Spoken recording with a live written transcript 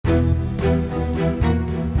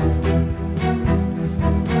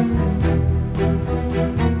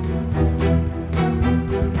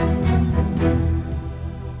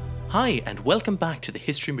Hi, and welcome back to the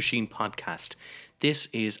History Machine podcast. This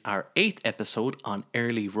is our 8th episode on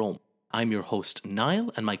early Rome. I'm your host,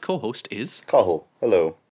 Niall, and my co-host is... Cathal.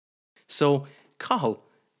 Hello. So, Cathal,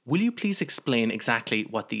 will you please explain exactly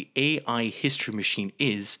what the AI History Machine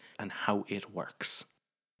is and how it works?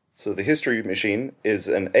 So the History Machine is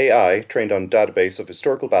an AI trained on a database of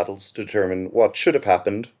historical battles to determine what should have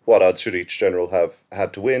happened, what odds should each general have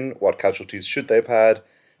had to win, what casualties should they have had,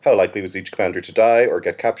 how likely was each commander to die or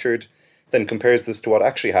get captured, then compares this to what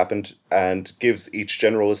actually happened and gives each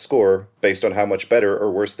general a score based on how much better or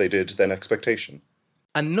worse they did than expectation.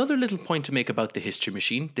 Another little point to make about the History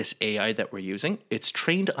Machine, this AI that we're using, it's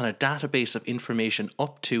trained on a database of information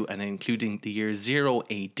up to and including the year 0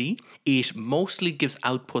 AD. It mostly gives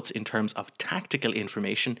outputs in terms of tactical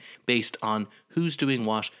information based on who's doing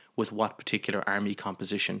what with what particular army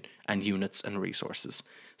composition and units and resources.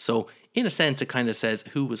 So, in a sense, it kind of says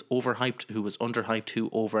who was overhyped, who was underhyped, who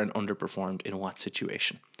over and underperformed in what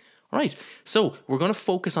situation. Right, so we're going to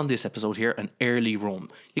focus on this episode here on early Rome.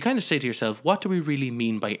 You kind of say to yourself, what do we really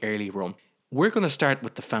mean by early Rome? We're going to start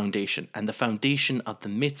with the foundation, and the foundation of the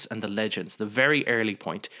myths and the legends, the very early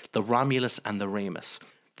point, the Romulus and the Remus.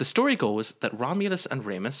 The story goes that Romulus and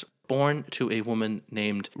Remus, born to a woman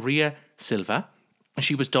named Rhea Silva,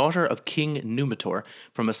 she was daughter of King Numitor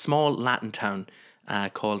from a small Latin town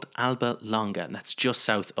called Alba Longa, and that's just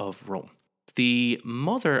south of Rome. The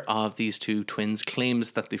mother of these two twins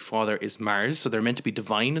claims that the father is Mars, so they're meant to be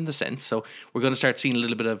divine in the sense. So we're going to start seeing a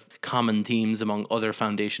little bit of common themes among other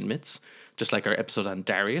foundation myths, just like our episode on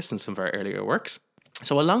Darius and some of our earlier works.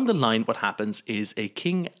 So along the line, what happens is a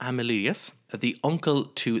King Amelius, the uncle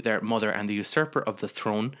to their mother and the usurper of the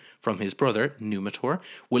throne from his brother, Numitor,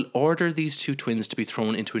 will order these two twins to be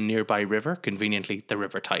thrown into a nearby river, conveniently the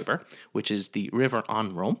River Tiber, which is the river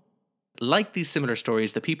on Rome. Like these similar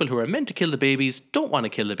stories, the people who are meant to kill the babies don't want to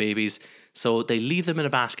kill the babies, so they leave them in a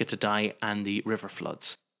basket to die and the river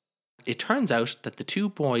floods. It turns out that the two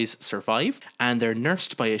boys survive and they're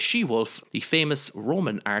nursed by a she-wolf, the famous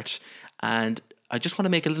Roman art, and I just want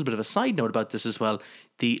to make a little bit of a side note about this as well.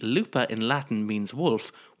 The lupa in Latin means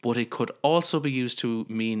wolf, but it could also be used to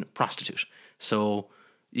mean prostitute. So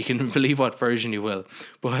you can believe what version you will.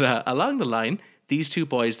 But along the line, these two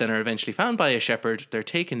boys then are eventually found by a shepherd, they're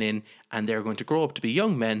taken in, and they're going to grow up to be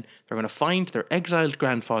young men. They're going to find their exiled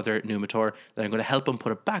grandfather, Numitor, they're going to help him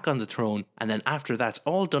put it back on the throne, and then after that's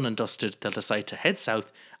all done and dusted, they'll decide to head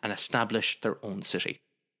south and establish their own city.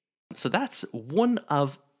 So that's one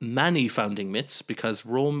of many founding myths, because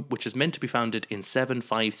Rome, which is meant to be founded in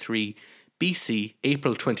 753 BC,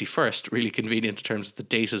 April 21st, really convenient in terms of the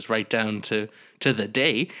date is right down to the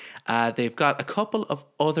day. They've got a couple of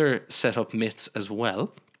other set-up myths as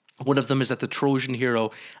well. One of them is that the Trojan hero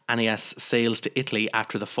Aeneas sails to Italy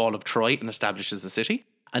after the fall of Troy and establishes a city.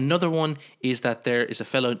 Another one is that there is a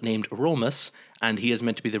fellow named Romus, and he is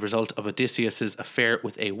meant to be the result of Odysseus's affair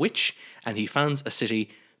with a witch, and he founds a city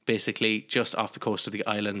basically just off the coast of the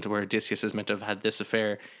island where Odysseus is meant to have had this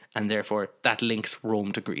affair, and therefore that links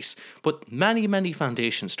Rome to Greece. But many, many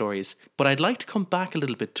foundation stories. But I'd like to come back a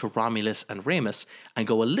little bit to Romulus and Remus and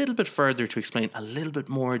go a little bit further to explain a little bit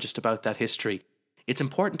more just about that history. It's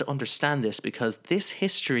important to understand this because this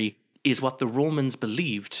history is what the Romans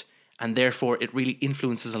believed, and therefore it really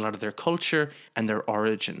influences a lot of their culture and their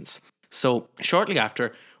origins. So shortly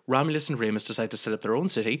after, Romulus and Remus decide to set up their own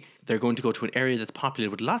city. They're going to go to an area that's populated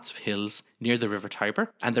with lots of hills near the River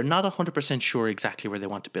Tiber, and they're not 100% sure exactly where they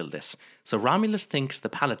want to build this. So Romulus thinks the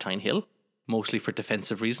Palatine Hill, mostly for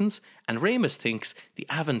defensive reasons, and Remus thinks the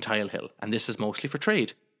Aventine Hill, and this is mostly for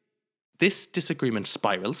trade. This disagreement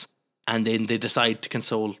spirals, and then they decide to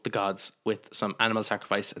console the gods with some animal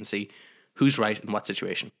sacrifice and see who's right in what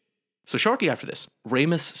situation. So shortly after this,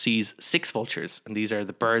 Remus sees 6 vultures, and these are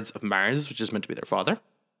the birds of Mars, which is meant to be their father,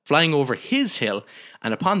 flying over his hill,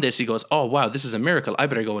 and upon this he goes, oh wow, this is a miracle, I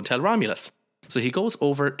better go and tell Romulus. So he goes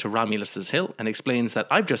over to Romulus's hill and explains that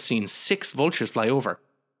I've just seen 6 vultures fly over.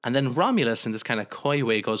 And then Romulus, in this kind of coy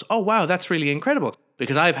way, goes, oh wow, that's really incredible,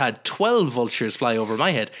 because I've had 12 vultures fly over my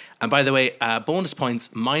head. And by the way, bonus points,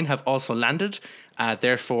 mine have also landed,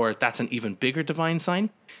 therefore that's an even bigger divine sign.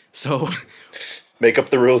 So make up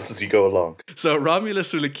the rules as you go along. So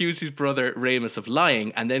Romulus will accuse his brother Remus of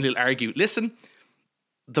lying, and then he'll argue, listen,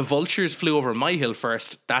 the vultures flew over my hill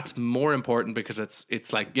first. That's more important because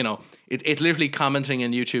it's like, you know, it's literally commenting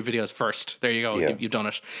in YouTube videos first. There you go. Yeah. You've done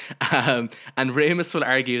it. And Remus will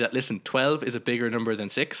argue that, listen, 12 is a bigger number than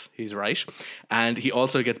 6. He's right. And he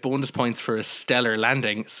also gets bonus points for a stellar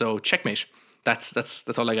landing. So checkmate. That's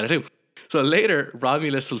all I got to do. So later,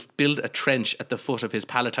 Romulus will build a trench at the foot of his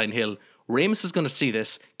Palatine Hill Ramus is going to see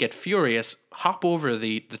this, get furious, hop over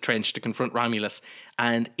the trench to confront Romulus,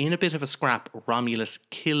 and in a bit of a scrap, Romulus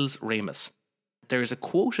kills Ramus. There is a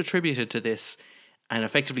quote attributed to this, and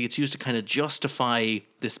effectively it's used to kind of justify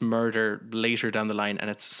this murder later down the line, and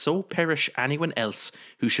it's "So perish anyone else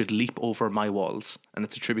who should leap over my walls," and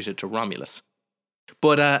it's attributed to Romulus.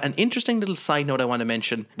 But an interesting little side note I want to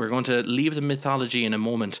mention, we're going to leave the mythology in a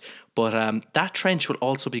moment, but that trench will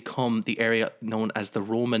also become the area known as the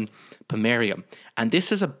Roman Pomerium. And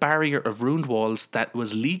this is a barrier of ruined walls that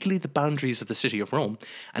was legally the boundaries of the city of Rome.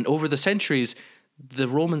 And over the centuries, the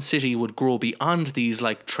Roman city would grow beyond these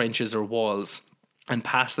like trenches or walls and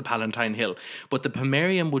past the Palatine Hill. But the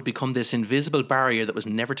Pomerium would become this invisible barrier that was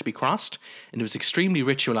never to be crossed, and it was extremely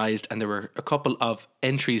ritualized, and there were a couple of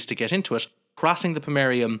entries to get into it. Crossing the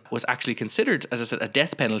Pomerium was actually considered, as I said, a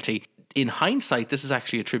death penalty. In hindsight, this is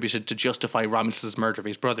actually attributed to justify Romulus's murder of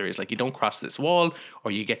his brother. He's like, you don't cross this wall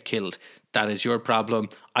or you get killed. That is your problem.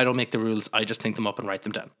 I don't make the rules. I just think them up and write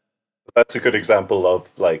them down. That's a good example of,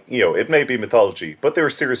 like, it may be mythology, but there are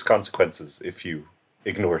serious consequences if you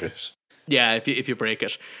ignored it. Yeah, if you break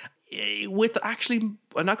it. With actually,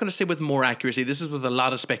 I'm not going to say with more accuracy, this is with a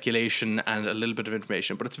lot of speculation and a little bit of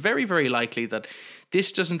information, but it's very, very likely that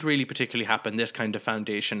this doesn't really particularly happen, this kind of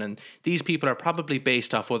foundation, and these people are probably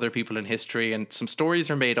based off other people in history, and some stories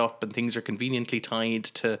are made up and things are conveniently tied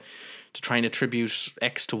to try and attribute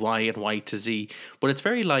X to Y and Y to Z. But it's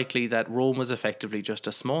very likely that Rome was effectively just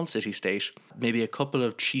a small city-state, maybe a couple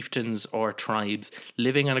of chieftains or tribes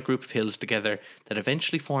living on a group of hills together that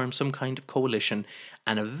eventually form some kind of coalition,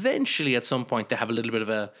 and eventually at some point they have a little bit of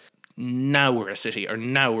a now we're a city, or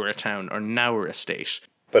now we're a town, or now we're a state.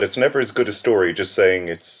 But it's never as good a story just saying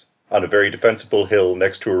it's on a very defensible hill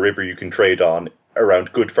next to a river you can trade on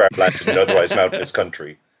around good farmland in an otherwise mountainous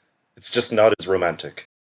country. It's just not as romantic.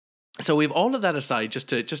 So we've all of that aside, just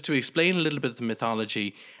to explain a little bit of the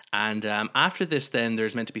mythology. And after this, then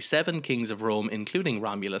there's meant to be 7 kings of Rome, including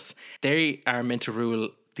Romulus. They are meant to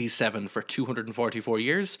rule these 7 for 244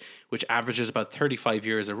 years, which averages about 35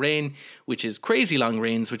 years a reign, which is crazy long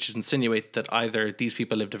reigns, which insinuate that either these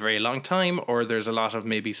people lived a very long time, or there's a lot of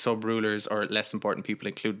maybe sub-rulers or less important people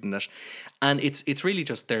included in it. And it's really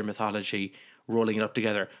just their mythology rolling it up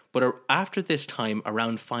together. But after this time,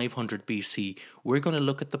 around 500 BC, we're going to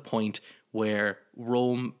look at the point where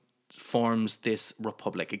Rome forms this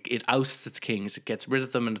republic. It ousts its kings, it gets rid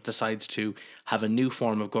of them, and it decides to have a new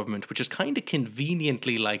form of government, which is kind of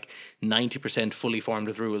conveniently like 90% fully formed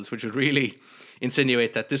with rules, which would really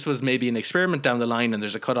insinuate that this was maybe an experiment down the line and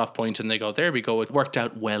there's a cutoff point and they go, there we go, it worked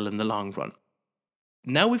out well in the long run.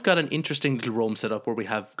 Now we've got an interesting little Rome set up where we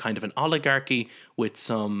have kind of an oligarchy with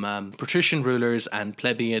some patrician rulers and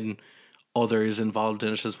plebeian others involved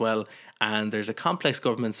in it as well. And there's a complex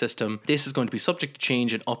government system. This is going to be subject to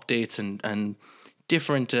change and updates and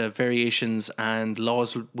different variations, and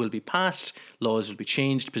laws will be passed, laws will be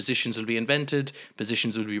changed, positions will be invented,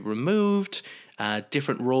 positions will be removed,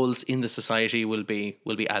 different roles in the society will be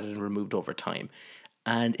added and removed over time.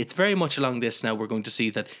 And it's very much along this now we're going to see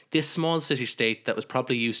that this small city-state that was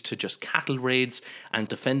probably used to just cattle raids and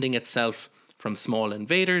defending itself from small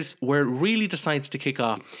invaders, where it really decides to kick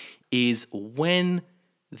off is when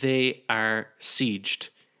they are sieged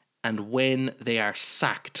and when they are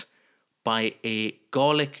sacked by a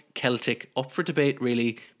Gallic Celtic, up for debate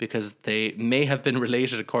really, because they may have been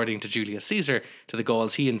related, according to Julius Caesar, to the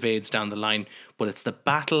Gauls he invades down the line, but it's the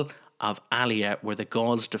Battle of Allia, where the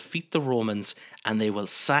Gauls defeat the Romans and they will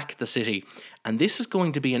sack the city. And this is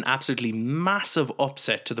going to be an absolutely massive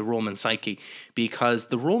upset to the Roman psyche, because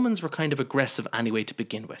the Romans were kind of aggressive anyway to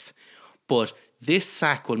begin with. But this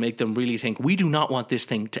sack will make them really think, we do not want this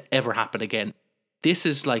thing to ever happen again. This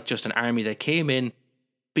is like just an army that came in,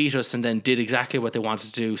 beat us, and then did exactly what they wanted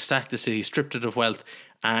to do, sacked the city, stripped it of wealth,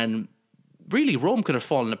 and really Rome could have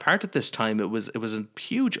fallen apart at this time. It was a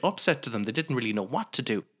huge upset to them. They didn't really know what to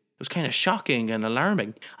do. It was kind of shocking and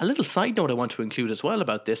alarming. A little side note I want to include as well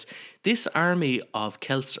about this army of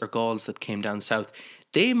Celts or Gauls that came down south,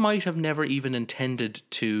 they might have never even intended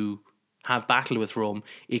to have battle with Rome.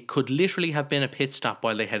 It could literally have been a pit stop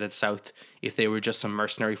while they headed south if they were just some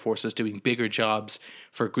mercenary forces doing bigger jobs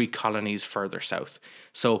for Greek colonies further south.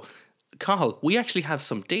 So, Cathal, we actually have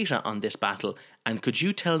some data on this battle, and could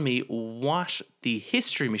you tell me what the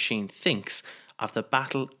History Machine thinks of the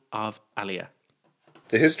Battle of Allia?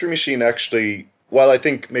 The History Machine actually, while I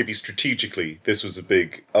think maybe strategically this was a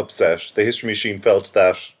big upset, the History Machine felt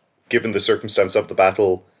that, given the circumstance of the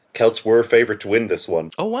battle, Celts were favourite to win this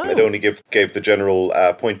one. Oh, wow. I'd only gave the general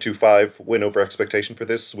 0.25 win over expectation for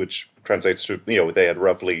this, which translates to, they had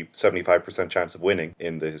roughly 75% chance of winning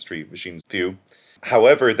in the History Machine's view.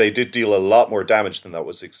 However, they did deal a lot more damage than that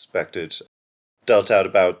was expected. Dealt out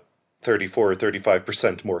about 34 or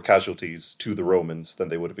 35% more casualties to the Romans than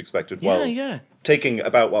they would have expected, Yeah, while yeah. taking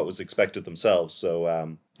about what was expected themselves.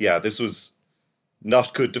 So, this was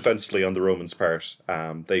not good defensively on the Romans' part.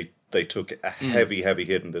 They took a heavy, heavy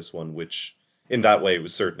hit in this one, which in that way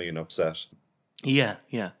was certainly an upset. Yeah,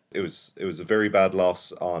 yeah. It was a very bad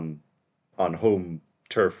loss on home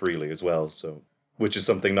turf, really, as well. So, which is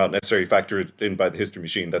something not necessarily factored in by the History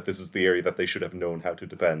Machine, that this is the area that they should have known how to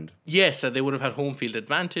defend. Yes, they would have had home field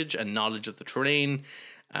advantage and knowledge of the terrain,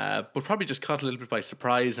 but probably just caught a little bit by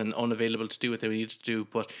surprise and unavailable to do what they needed to do.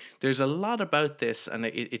 But there's a lot about this, and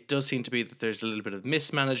it does seem to be that there's a little bit of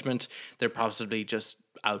mismanagement. They're possibly just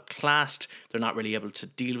outclassed. They're not really able to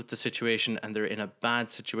deal with the situation, and they're in a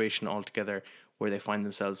bad situation altogether where they find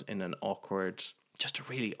themselves in an awkward, just a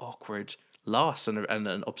really awkward loss and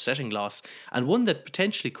an upsetting loss, and one that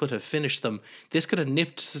potentially could have finished them. This could have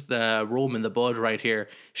nipped the Rome in the bud right here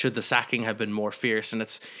should the sacking have been more fierce. And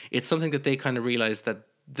it's something that they kind of realized, that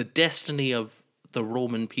the destiny of the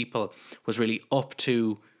Roman people was really up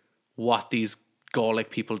to what these Gallic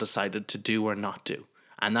people decided to do or not do.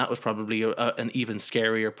 And that was probably an even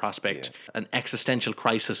scarier prospect. Yeah. An existential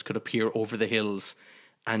crisis could appear over the hills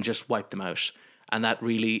and just wipe them out. And that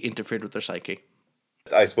really interfered with their psyche.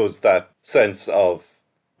 I suppose that sense of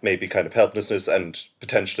maybe kind of helplessness and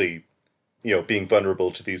potentially, being vulnerable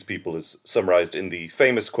to these people is summarized in the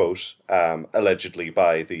famous quote, allegedly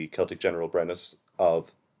by the Celtic general Brennus,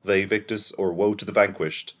 of "Vae victis," or "Woe to the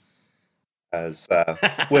vanquished," as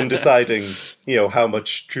when deciding, how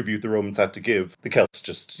much tribute the Romans had to give, the Celts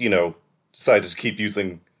just, decided to keep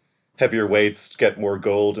using heavier weights to get more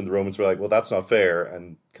gold, and the Romans were like, well, that's not fair,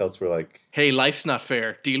 and Celts were like, hey, life's not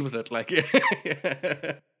fair, deal with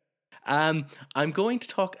it. I'm going to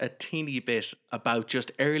talk a teeny bit about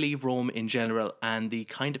just early Rome in general and the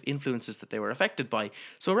kind of influences that they were affected by.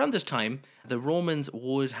 So around this time, the Romans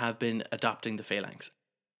would have been adopting the phalanx.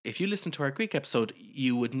 If you listen to our Greek episode,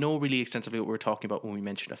 you would know really extensively what we were talking about when we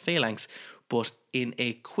mentioned a phalanx, but in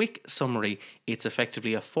a quick summary, it's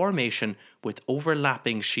effectively a formation with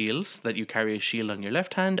overlapping shields, that you carry a shield on your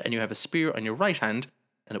left hand and you have a spear on your right hand,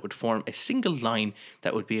 and it would form a single line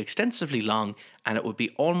that would be extensively long, and it would be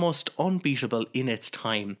almost unbeatable in its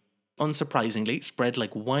time. Unsurprisingly, spread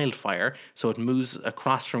like wildfire, so it moves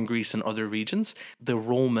across from Greece and other regions. The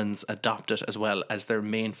Romans adopt it as well as their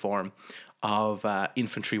main form of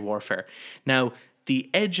infantry warfare. Now, the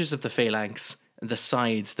edges of the phalanx, the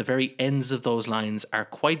sides, the very ends of those lines are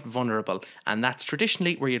quite vulnerable, and that's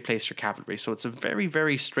traditionally where you'd place your cavalry. So it's a very,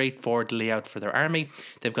 very straightforward layout for their army.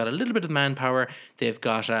 They've got a little bit of manpower, they've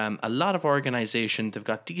got a lot of organisation, they've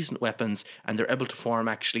got decent weapons, and they're able to form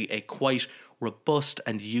actually a quite robust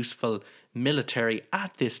and useful military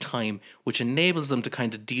at this time, which enables them to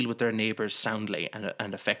kind of deal with their neighbours soundly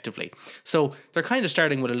and effectively. So they're kind of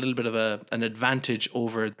starting with a little bit of an advantage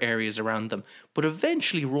over areas around them. But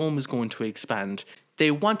eventually Rome is going to expand. They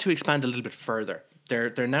want to expand a little bit further.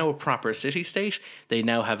 They're now a proper city-state. They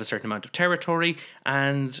now have a certain amount of territory.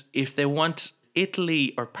 And if they want,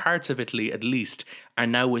 Italy, or parts of Italy at least, are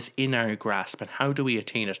now within our grasp. And how do we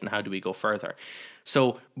attain it, and how do we go further?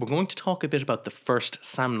 So we're going to talk a bit about the First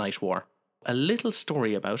Samnite War. A little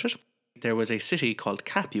story about it. There was a city called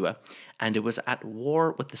Capua, and it was at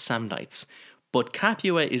war with the Samnites. But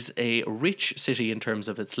Capua is a rich city in terms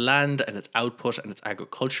of its land and its output and its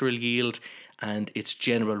agricultural yield and its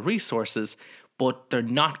general resources, but they're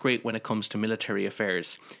not great when it comes to military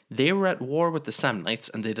affairs. They were at war with the Samnites,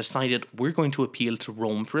 and they decided, we're going to appeal to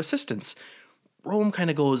Rome for assistance. Rome kind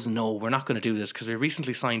of goes, no, we're not going to do this because we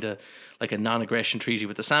recently signed a non-aggression treaty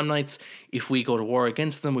with the Samnites. If we go to war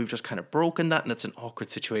against them, we've just kind of broken that, and it's an awkward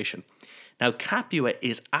situation. Now, Capua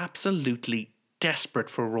is absolutely desperate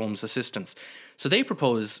for Rome's assistance. So they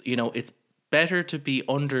propose, it's better to be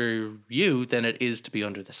under you than it is to be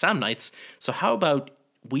under the Samnites. So how about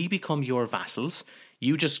we become your vassals,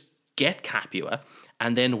 you just get Capua,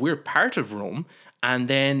 and then we're part of Rome, and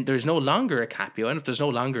then there's no longer a Capua, and if there's no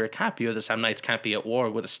longer a Capua, the Samnites can't be at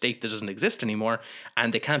war with a state that doesn't exist anymore,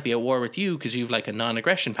 and they can't be at war with you because you've like a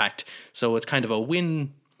non-aggression pact. So it's kind of a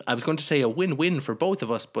win. I was going to say a win-win for both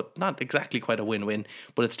of us, but not exactly quite a win-win.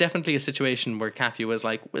 But it's definitely a situation where Capua is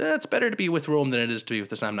like, well, it's better to be with Rome than it is to be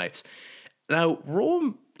with the Samnites. Now,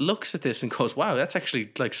 Rome looks at this and goes, wow, that's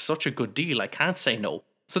actually like such a good deal. I can't say no.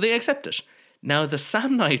 So they accept it. Now, the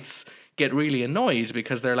Samnites get really annoyed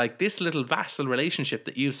because they're like, this little vassal relationship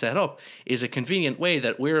that you've set up is a convenient way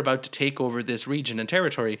that we're about to take over this region and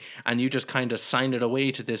territory, and you just kind of sign it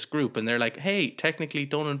away to this group. And they're like, hey, technically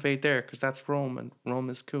don't invade there because that's Rome and Rome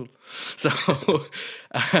is cool. So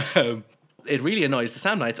it really annoys the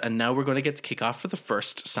Samnites, and now we're going to get the kickoff for the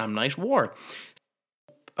first Samnite War.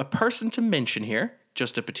 A person to mention here,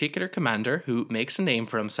 just a particular commander who makes a name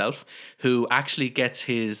for himself, who actually gets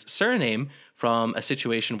his surname from a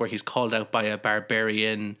situation where he's called out by a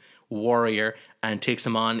barbarian warrior and takes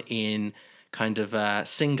him on in kind of a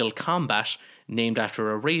single combat named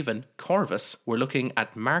after a raven, Corvus. We're looking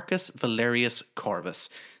at Marcus Valerius Corvus.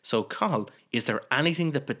 So, Carl, is there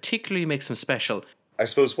anything that particularly makes him special? I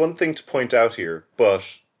suppose one thing to point out here,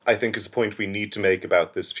 but I think is a point we need to make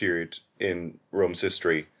about this period in Rome's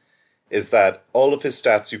history, is that all of his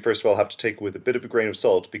stats you first of all have to take with a bit of a grain of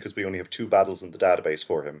salt because we only have 2 battles in the database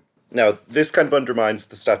for him. Now, this kind of undermines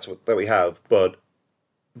the stats that we have, but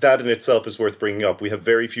that in itself is worth bringing up. We have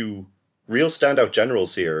very few real standout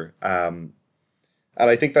generals here, and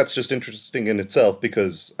I think that's just interesting in itself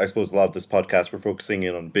because I suppose a lot of this podcast we're focusing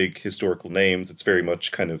in on big historical names. It's very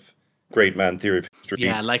much kind of great man theory of history.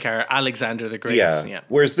 Yeah, like our Alexander the Great. Yeah.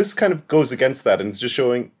 Whereas this kind of goes against that, and it's just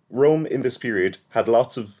showing Rome in this period had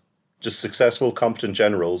lots of just successful, competent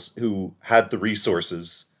generals who had the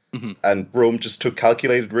resources. Mm-hmm. And Rome just took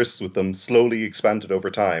calculated risks with them, slowly expanded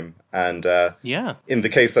over time. And in the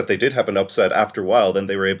case that they did have an upset after a while, then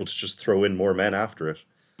they were able to just throw in more men after it.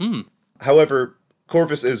 Mm. However,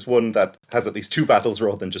 Corvus is one that has at least 2 battles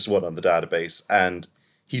rather than just 1 on the database. And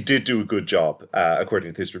he did do a good job, according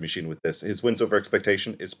to the History Machine with this. His wins over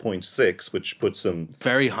expectation is 0.6, which puts him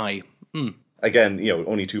very high. Mm. Again,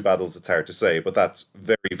 only 2 battles, it's hard to say, but that's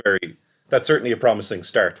that's certainly a promising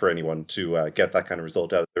start for anyone to get that kind of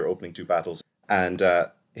result out of their opening 2 battles. And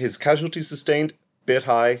his casualties sustained, bit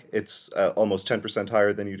high. It's almost 10%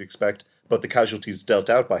 higher than you'd expect, but the casualties dealt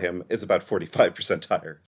out by him is about 45%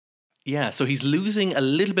 higher. Yeah, so he's losing a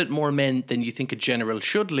little bit more men than you think a general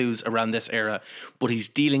should lose around this era, but he's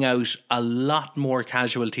dealing out a lot more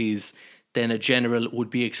casualties than a general would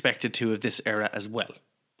be expected to of this era as well.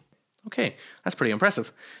 Okay, that's pretty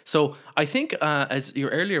impressive. So I think as your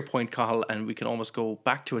earlier point, Cathal, and we can almost go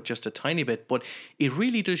back to it just a tiny bit, but it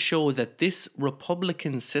really does show that this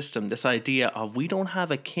republican system, this idea of we don't have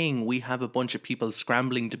a king, we have a bunch of people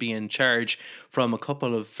scrambling to be in charge from a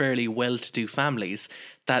couple of fairly well-to-do families,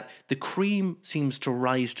 that the cream seems to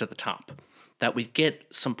rise to the top, that we get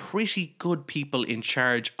some pretty good people in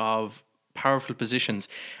charge of powerful positions.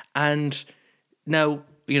 And now,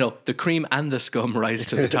 the cream and the scum rise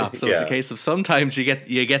to the top. So It's a case of sometimes you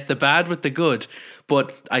get the bad with the good,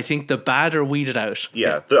 but I think the bad are weeded out.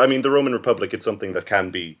 Yeah. The Roman Republic, it's something that can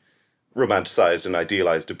be romanticized and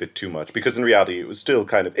idealized a bit too much, because in reality it was still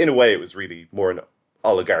kind of, in a way, it was really more an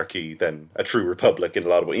oligarchy than a true republic in a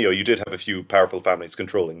lot of ways. You did have a few powerful families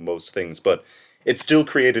controlling most things, but it still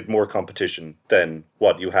created more competition than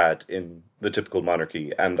what you had in the typical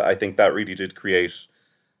monarchy. And I think that really did create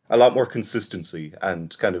a lot more consistency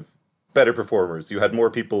and kind of better performers. You had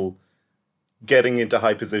more people getting into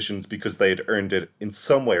high positions because they had earned it in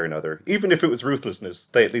some way or another. Even if it was ruthlessness,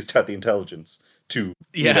 they at least had the intelligence to,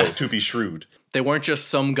 to be shrewd. They weren't just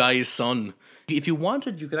some guy's son. If you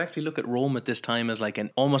wanted, you could actually look at Rome at this time as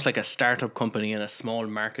almost like a startup company in a small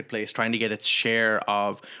marketplace, trying to get its share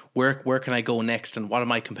of where can I go next, and what are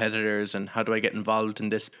my competitors, and how do I get involved in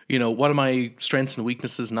this? What are my strengths and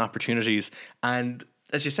weaknesses and opportunities? And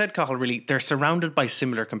as you said, Cathal, really, they're surrounded by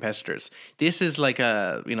similar competitors. This is like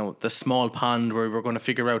the small pond where we're going to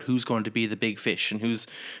figure out who's going to be the big fish and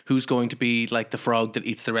who's going to be like the frog that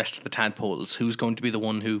eats the rest of the tadpoles, who's going to be the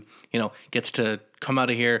one who, gets to come out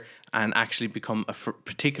of here and actually become a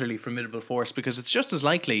particularly formidable force, because it's just as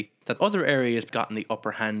likely that other areas gotten the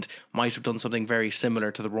upper hand, might have done something very similar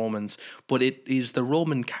to the Romans, but it is the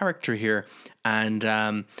Roman character here and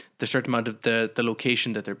the certain amount of the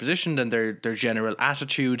location that they're positioned and their general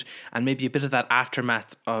attitude, and maybe a bit of that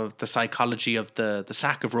aftermath of the psychology of the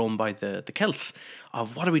sack of Rome by the Celts,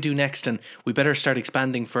 of what do we do next, and we better start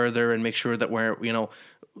expanding further and make sure that we're,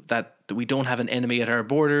 that we don't have an enemy at our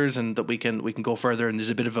borders, and that we can go further, and there's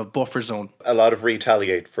a bit of a buffer zone. A lot of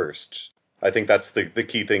retaliate first. I think that's the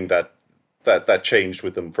key thing that changed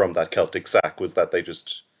with them from that Celtic sack, was that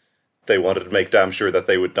they wanted to make damn sure that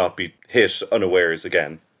they would not be hit unawares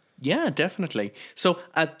again. Yeah, definitely. So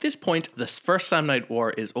at this point, the first Samnite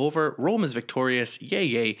War is over. Rome is victorious. Yay,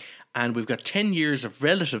 yay. And we've got 10 years of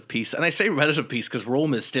relative peace. And I say relative peace because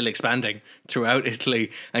Rome is still expanding throughout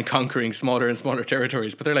Italy and conquering smaller and smaller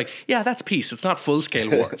territories. But they're like, yeah, that's peace. It's not full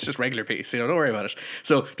scale war. It's just regular peace. Don't worry about it.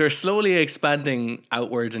 So they're slowly expanding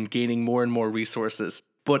outward and gaining more and more resources.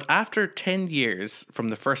 But after 10 years from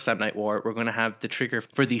the first Samnite War, we're going to have the trigger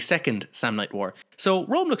for the second Samnite War. So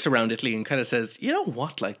Rome looks around Italy and kind of says, you know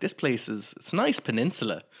what, like this place it's a nice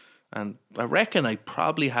peninsula. And I reckon I'd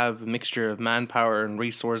probably have a mixture of manpower and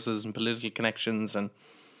resources and political connections and,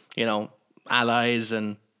 allies.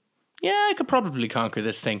 And yeah, I could probably conquer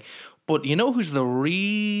this thing. But you know who's the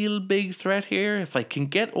real big threat here? If I can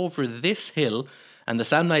get over this hill, and the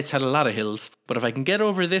Samnites had a lot of hills, but if I can get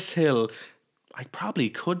over this hill, I probably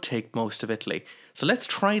could take most of Italy. So let's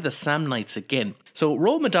try the Samnites again. So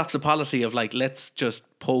Rome adopts a policy of let's just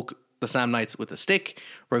poke the Samnites with a stick.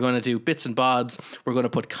 We're going to do bits and bobs. We're going to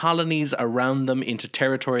put colonies around them into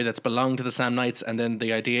territory that's belonged to the Samnites. And then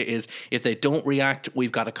the idea is if they don't react,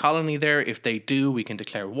 we've got a colony there. If they do, we can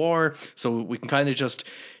declare war. So we can kind of just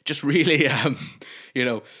really,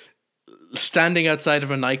 standing outside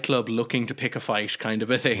of a nightclub looking to pick a fight kind of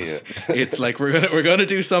a thing. Yeah. It's like we're gonna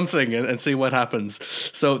do something and see what happens.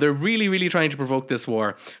 So they're really, really trying to provoke this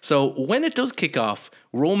war. So when it does kick off,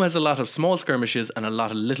 Rome has a lot of small skirmishes and a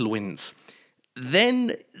lot of little wins.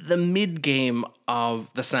 Then the mid game of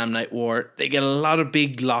the Samnite War, they get a lot of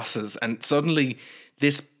big losses, and suddenly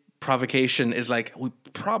this provocation is like, we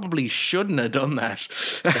probably shouldn't have done that.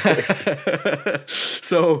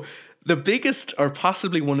 So the biggest, or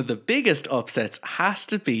possibly one of the biggest upsets, has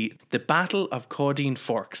to be the Battle of Caudine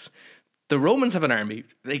Forks. The Romans have an army.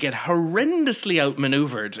 They get horrendously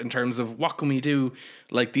outmaneuvered in terms of what can we do?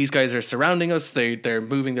 Like, these guys are surrounding us. They're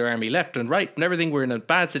moving their army left and right and everything. We're in a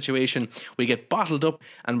bad situation. We get bottled up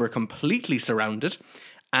and we're completely surrounded.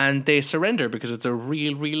 And they surrender because it's a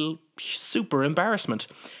real super embarrassment.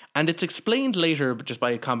 And it's explained later just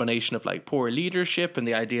by a combination of poor leadership and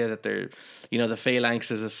the idea that they're, the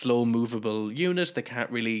phalanx is a slow movable unit. They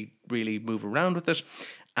can't really move around with it.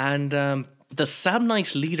 And the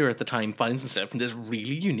Samnite leader at the time finds himself in this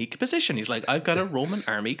really unique position. He's like, I've got a Roman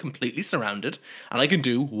army completely surrounded and I can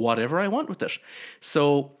do whatever I want with it.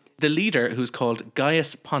 So the leader, who's called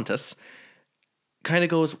Gaius Pontus, kind of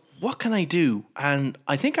goes, what can I do? And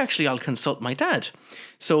I think actually I'll consult my dad.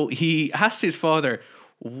 So he asks his father,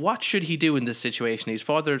 what should he do in this situation? His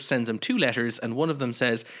father sends him 2 letters, and one of them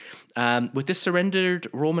says, with this surrendered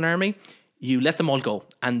Roman army, you let them all go.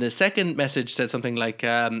 And the second message said something like,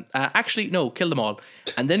 actually, no, kill them all.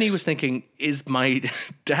 And then he was thinking, is my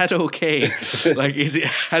dad okay?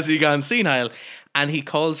 Has he gone senile? And he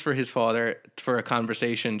calls for his father for a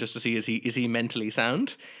conversation just to see, is he mentally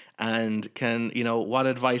sound? And what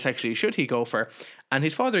advice actually should he go for? And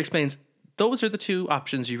his father explains, those are the 2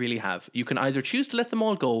 options you really have. You can either choose to let them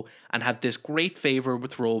all go and have this great favor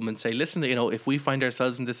with Rome and say, listen, if we find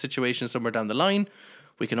ourselves in this situation somewhere down the line,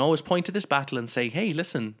 we can always point to this battle and say, hey,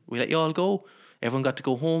 listen, we let you all go. Everyone got to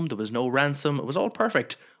go home. There was no ransom. It was all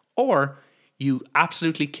perfect. Or you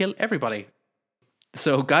absolutely kill everybody.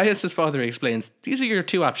 So Gaius' father explains, these are your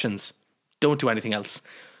 2 options. Don't do anything else.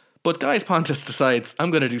 But Gaius Pontus decides,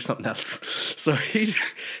 I'm going to do something else. So he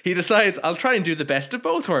decides, I'll try and do the best of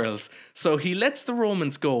both worlds. So he lets the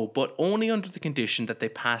Romans go, but only under the condition that they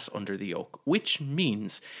pass under the yoke, which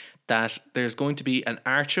means that there's going to be an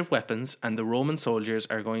arch of weapons and the Roman soldiers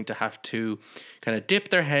are going to have to kind of dip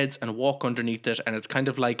their heads and walk underneath it. And it's kind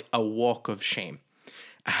of like a walk of shame.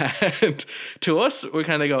 And to us, we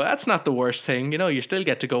kind of go, that's not the worst thing. You still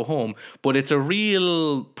get to go home. But it's a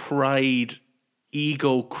real pride,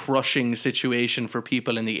 ego-crushing situation for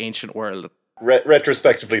people in the ancient world.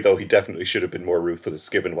 Retrospectively, though, he definitely should have been more ruthless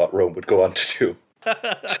given what Rome would go on to do.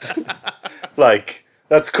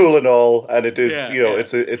 That's cool and all, and it is,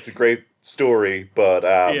 it's a great story, but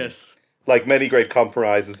yes, like many great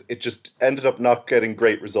compromises, it just ended up not getting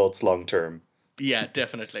great results long term. Yeah,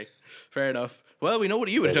 definitely. Fair enough. Well, we know what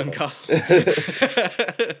you would have done, Carl.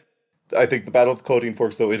 I think the Battle of Caudine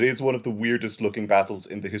Forks, though, it is one of the weirdest looking battles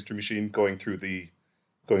in the History Machine, going through the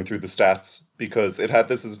stats, because it had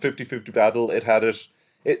this as a 50-50 battle.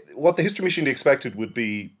 What the History Machine expected would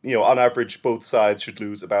be, on average, both sides should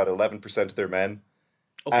lose about 11% of their men.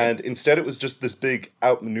 Okay. And instead it was just this big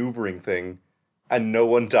outmaneuvering thing, and no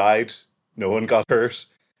one died, no one got hurt,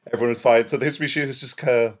 everyone was fine. So the History Machine is just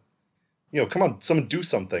kind of, come on, someone do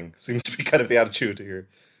something, seems to be kind of the attitude here.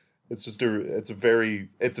 It's just it's a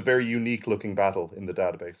very unique looking battle in the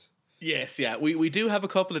database. Yes, yeah. We do have a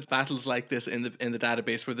couple of battles like this in the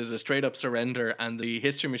database where there's a straight up surrender and the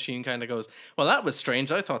history machine kind of goes, well, that was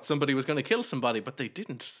strange. I thought somebody was going to kill somebody, but they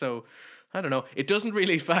didn't. So I don't know. It doesn't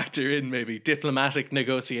really factor in maybe diplomatic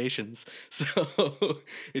negotiations. So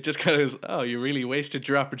it just kind of goes, oh, you really wasted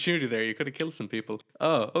your opportunity there. You could have killed some people.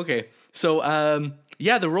 Oh, okay. So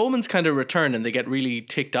yeah, the Romans kind of return and they get really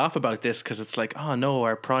ticked off about this because it's like, oh no,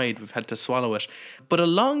 our pride, we've had to swallow it. But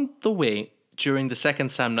along the way, during the Second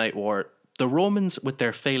Samnite War, the Romans, with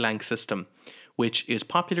their phalanx system, which is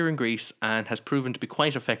popular in Greece and has proven to be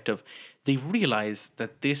quite effective, they realize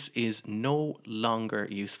that this is no longer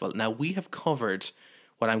useful. Now, we have covered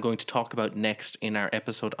what I'm going to talk about next in our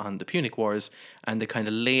episode on the Punic Wars and the kind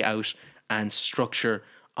of layout and structure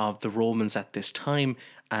of the Romans at this time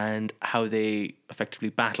and how they effectively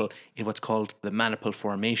battle in what's called the maniple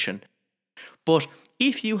formation. But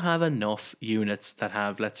if you have enough units that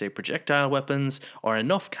have, let's say, projectile weapons or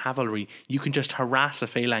enough cavalry, you can just harass a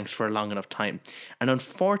phalanx for a long enough time. And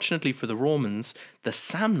unfortunately for the Romans, the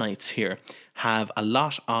Samnites here have a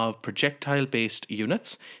lot of projectile-based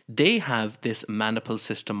units. They have this maniple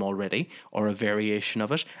system already, or a variation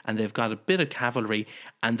of it, and they've got a bit of cavalry,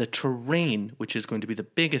 and the terrain, which is going to be the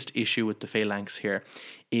biggest issue with the phalanx here,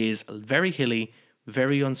 is very hilly,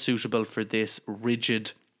 very unsuitable for this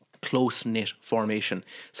rigid close-knit formation.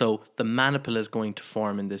 So the maniple is going to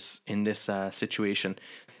form in this situation.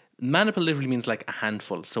 Maniple literally means like a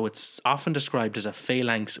handful, so it's often described as a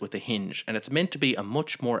phalanx with a hinge, and it's meant to be a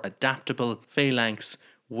much more adaptable phalanx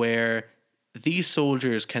where these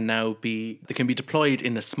soldiers can be deployed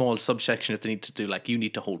in a small subsection if they need to do, like, you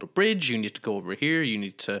need to hold a bridge, you need to go over here, you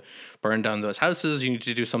need to burn down those houses, you need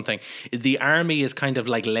to do something. The army is kind of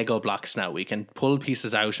like Lego blocks now. We can pull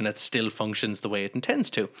pieces out and it still functions the way it intends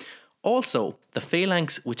to. Also, the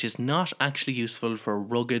phalanx, which is not actually useful for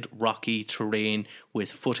rugged, rocky terrain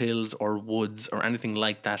with foothills or woods or anything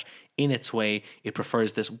like that in its way, it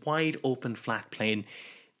prefers this wide open flat plain.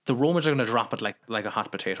 The Romans are going to drop it like a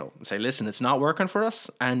hot potato and say, listen, it's not working for us.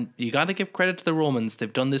 And you got to give credit to the Romans.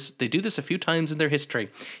 They've done this. They do this a few times in their history.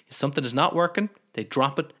 If something is not working, they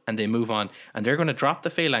drop it and they move on. And they're going to drop the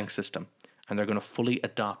phalanx system and they're going to fully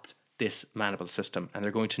adopt this maniple system. And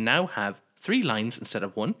they're going to now have 3 lines instead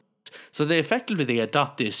of 1. So they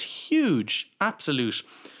adopt this huge, absolute,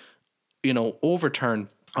 overturn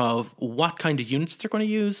of what kind of units they're going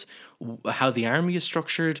to use, how the army is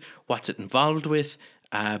structured, what's it involved with,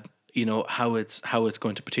 how it's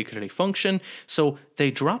going to particularly function. So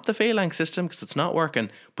they drop the phalanx system because it's not working,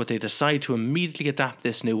 but they decide to immediately adapt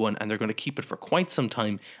this new one, and they're going to keep it for quite some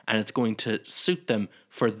time, and it's going to suit them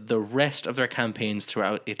for the rest of their campaigns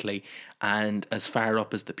throughout Italy and as far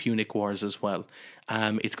up as the Punic Wars as well.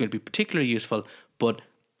 It's going to be particularly useful, but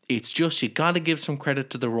it's just, you got to give some credit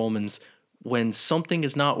to the Romans. When something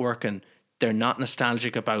is not working, they're not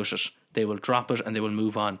nostalgic about it. They will drop it and they will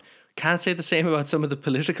move on. Can't say the same about some of the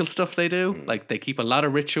political stuff they do. Like, they keep a lot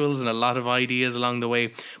of rituals and a lot of ideas along the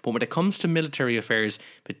way. But when it comes to military affairs,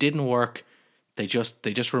 if it didn't work, they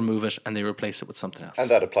just remove it and they replace it with something else. And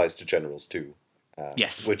that applies to generals too.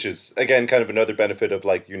 Yes. Which is, again, kind of another benefit of,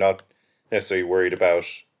 like, you're not necessarily worried about,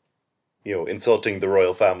 insulting the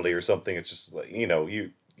royal family or something. It's just like,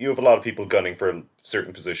 you have a lot of people gunning for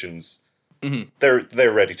certain positions. Mm-hmm.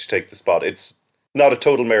 They're ready to take the spot. It's not a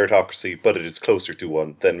total meritocracy, but it is closer to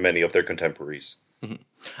one than many of their contemporaries. Mm-hmm.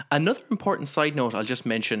 Another important side note I'll just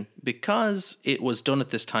mention, because it was done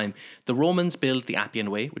at this time, the Romans built the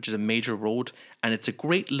Appian Way, which is a major road, and it's a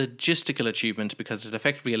great logistical achievement because it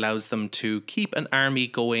effectively allows them to keep an army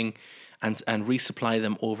going and resupply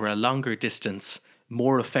them over a longer distance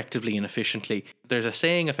more effectively and efficiently. There's a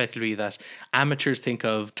saying effectively that amateurs think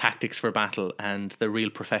of tactics for battle and the real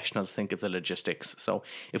professionals think of the logistics. So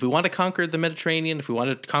if we want to conquer the Mediterranean, if we want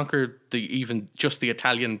to conquer even just the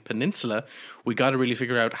Italian peninsula, we got to really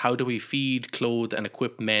figure out how do we feed, clothe and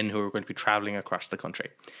equip men who are going to be traveling across the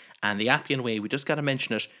country. And the Appian Way, we just got to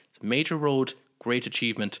mention it. It's a major road, great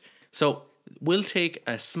achievement. So we'll take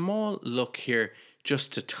a small look here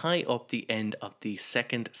just to tie up the end of the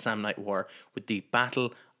Second Samnite War with the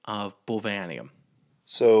Battle of Bovianum.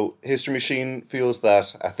 So History Machine feels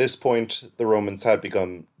that at this point the Romans had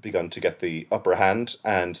begun to get the upper hand,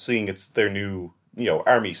 and seeing it's their new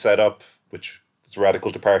army setup, which was a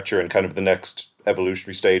radical departure and kind of the next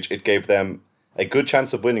evolutionary stage, it gave them a good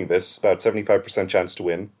chance of winning this, about 75% chance to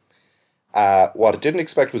win. What it didn't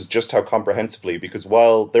expect was just how comprehensively, because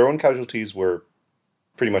while their own casualties were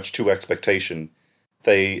pretty much to expectation,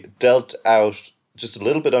 they dealt out just a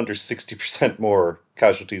little bit under 60% more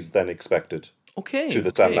casualties than expected to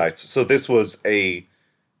the Samnites. So this was a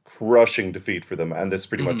crushing defeat for them, and this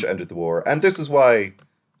pretty much ended the war. And this is why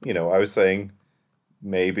I was saying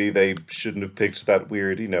maybe they shouldn't have picked that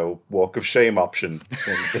weird, walk of shame option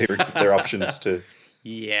when they were given their options to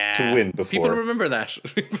Yeah. win People before. remember that.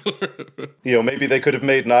 Maybe they could have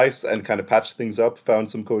made nice and kind of patched things up, found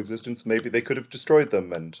some coexistence. Maybe they could have destroyed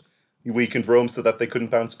them and weakened Rome so that they couldn't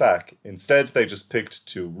bounce back. Instead, they just picked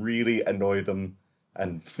to really annoy them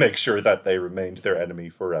and make sure that they remained their enemy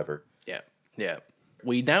forever. Yeah, yeah.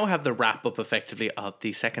 We now have the wrap up effectively of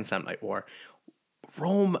the Second Samnite War.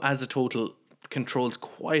 Rome as a total controls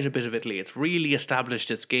quite a bit of Italy. It's really established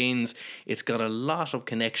its gains. It's got a lot of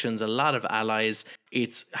connections, a lot of allies.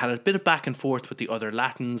 It's had a bit of back and forth with the other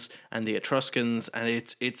Latins and the Etruscans, and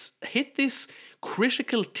it's hit this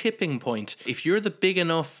critical tipping point. If you're the big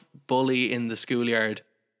enough bully in the schoolyard,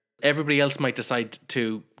 everybody else might decide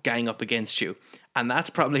to gang up against you. And that's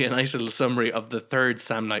probably a nice little summary of the Third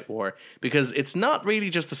Samnite War, because it's not really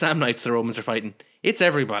just the Samnites the Romans are fighting, it's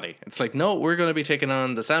everybody. It's like, no, we're going to be taking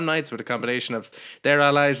on the Samnites with a combination of their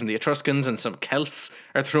allies and the Etruscans, and some Celts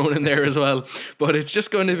are thrown in there as well. But it's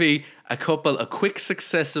just going to be a quick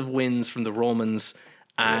successive wins from the Romans,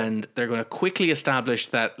 and they're going to quickly establish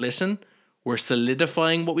that, listen, we're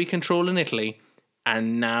solidifying what we control in Italy,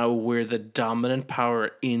 and now we're the dominant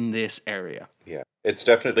power in this area. Yeah, it's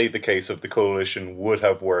definitely the case of the coalition would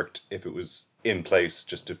have worked if it was in place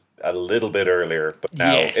just a little bit earlier, but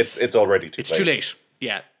now it's already too late. It's too late.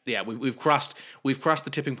 Yeah, yeah. We've crossed the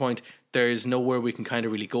tipping point. There's nowhere we can kind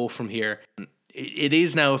of really go from here. It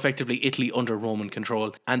is now effectively Italy under Roman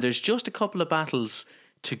control, and there's just a couple of battles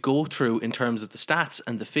to go through in terms of the stats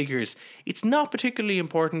and the figures. It's not particularly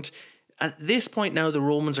important. At this point now, the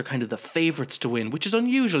Romans are kind of the favourites to win, which is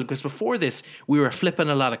unusual because before this, we were flipping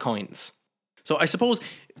a lot of coins. So I suppose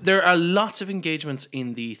there are lots of engagements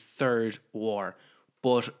in the Third War,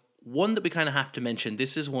 but one that we kind of have to mention,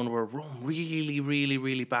 this is one where Rome really, really,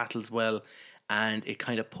 really battles well, and it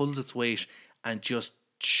kind of pulls its weight and just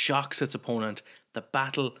shocks its opponent, the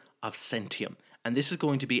Battle of Centium. And this is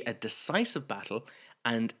going to be a decisive battle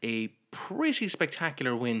and a pretty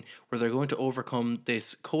spectacular win where they're going to overcome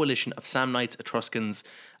this coalition of Samnites, Etruscans,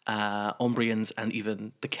 Umbrians, and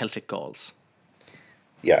even the Celtic Gauls.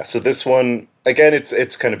 Yeah, so this one again,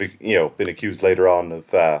 it's kind of been accused later on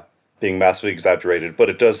of being massively exaggerated, but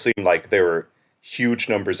it does seem like there were huge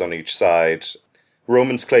numbers on each side.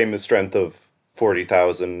 Romans claim a strength of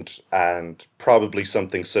 40,000 and probably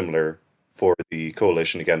something similar for the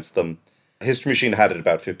coalition against them. History Machine had it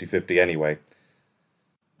about 50-50 anyway.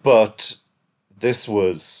 But this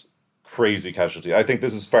was crazy casualty. I think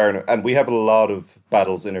this is fair enough. And we have a lot of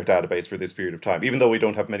battles in our database for this period of time. Even though we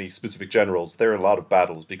don't have many specific generals, there are a lot of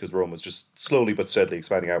battles because Rome was just slowly but steadily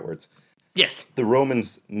expanding outwards. Yes. The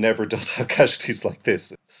Romans never dealt out casualties like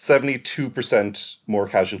this. 72% more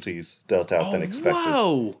casualties dealt out than expected.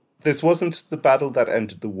 Wow! This wasn't the battle that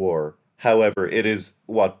ended the war. However, it is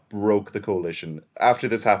what broke the coalition. After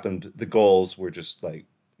this happened, the Gauls were just like,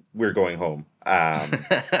 we're going home.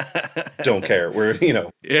 Don't care. We're,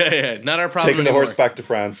 yeah, not our problem taking the anymore. horse back to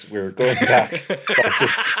France. We're going back.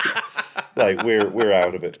 We're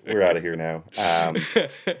out of it. We're out of here now.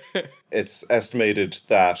 It's estimated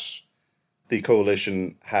that the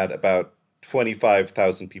coalition had about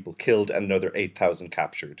 25,000 people killed and another 8,000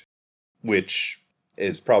 captured, which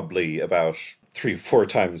is probably about 3-4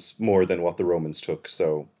 times more than what the Romans took.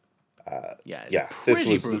 So,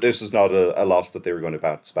 this was not a loss that they were going to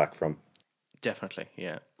bounce back from. Definitely,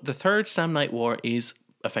 yeah. The Third Samnite War is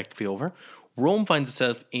effectively over. Rome finds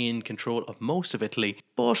itself in control of most of Italy,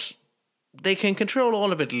 but they can control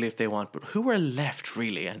all of Italy if they want. But who are left,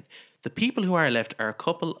 really? And the people who are left are a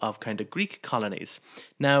couple of kind of Greek colonies.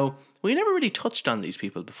 Now, we never really touched on these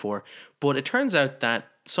people before, but it turns out that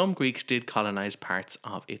some Greeks did colonize parts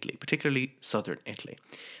of Italy, particularly southern Italy.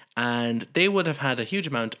 And they would have had a huge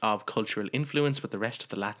amount of cultural influence with the rest of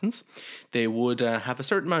the Latins. They would have a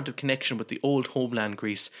certain amount of connection with the old homeland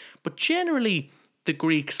Greece, but generally the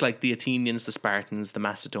Greeks, like the Athenians, the Spartans, the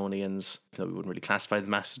Macedonians, though we wouldn't really classify the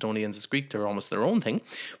Macedonians as Greek, they're almost their own thing,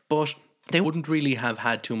 but they wouldn't really have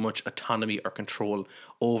had too much autonomy or control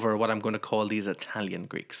over what I'm going to call these Italian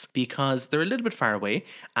Greeks, because they're a little bit far away.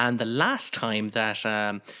 And the last time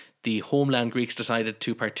that the homeland Greeks decided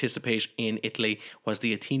to participate in Italy was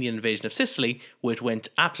the Athenian invasion of Sicily, which went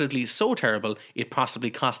absolutely so terrible it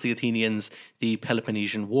possibly cost the Athenians the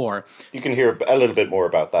Peloponnesian War. You can hear a little bit more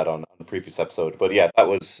about that on the previous episode, but yeah,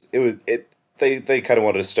 they kind of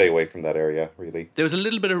wanted to stay away from that area, really. There was a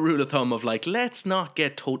little bit of rule of thumb of like, let's not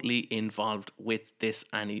get totally involved with this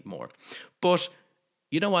anymore. But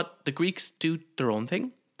you know what? The Greeks do their own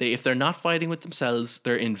thing. If they're not fighting with themselves,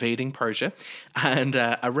 they're invading Persia. And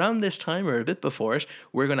around this time, or a bit before it,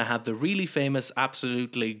 we're going to have the really famous,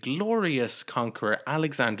 absolutely glorious conqueror,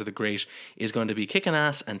 Alexander the Great, is going to be kicking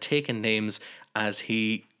ass and taking names as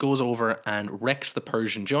he goes over and wrecks the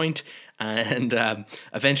Persian joint and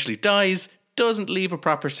eventually dies, doesn't leave a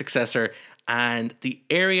proper successor. And the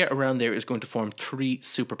area around there is going to form three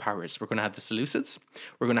superpowers. We're going to have the Seleucids,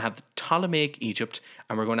 we're going to have the Ptolemaic Egypt,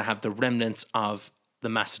 and we're going to have the remnants of the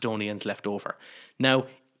Macedonians left over. Now,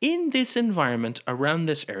 in this environment around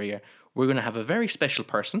this area, we're going to have a very special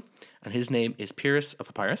person, and his name is Pyrrhus of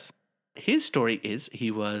Epirus. His story is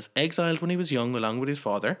he was exiled when he was young along with his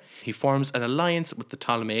father. He forms an alliance with the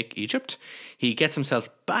Ptolemaic Egypt. He gets himself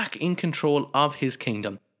back in control of his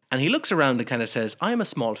kingdom. And he looks around and kind of says, I'm a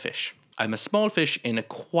small fish. I'm a small fish in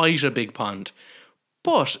quite a big pond.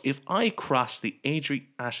 But if I cross the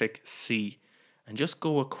Adriatic Sea and just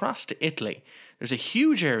go across to Italy, there's a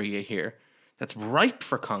huge area here that's ripe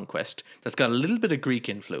for conquest, that's got a little bit of Greek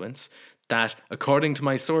influence, that, according to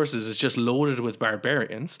my sources, is just loaded with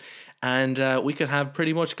barbarians. And we could have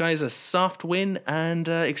pretty much, guys, a soft win and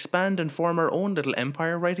expand and form our own little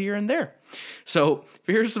empire right here and there. So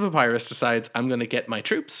Pyrrhus of Epirus decides, I'm going to get my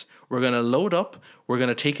troops. We're going to load up. We're going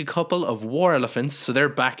to take a couple of war elephants, so they're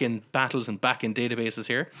back in battles and back in databases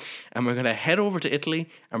here. And we're going to head over to Italy,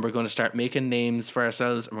 and we're going to start making names for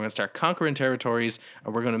ourselves, and we're going to start conquering territories,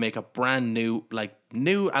 and we're going to make a brand new,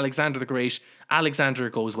 new Alexander the Great. Alexander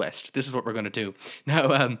goes west. This is what we're going to do.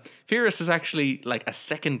 Now, Pyrrhus is actually like a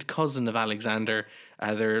second cousin of Alexander.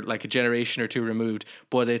 They're like a generation or two removed,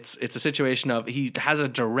 but it's a situation of he has a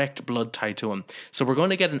direct blood tie to him. So we're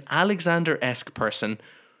going to get an Alexander-esque person,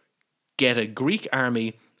 get a Greek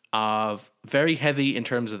army of very heavy in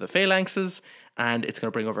terms of the phalanxes, and it's going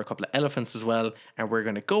to bring over a couple of elephants as well, and we're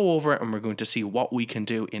going to go over and we're going to see what we can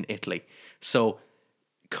do in Italy. So,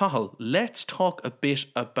 Cathal, let's talk a bit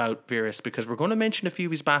about Pyrrhus, because we're going to mention a few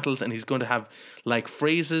of his battles, and he's going to have like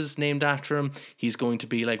phrases named after him. He's going to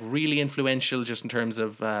be like really influential just in terms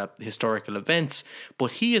of historical events,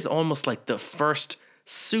 but he is almost like the first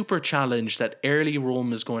super challenge that early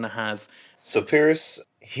Rome is going to have. So Pyrrhus,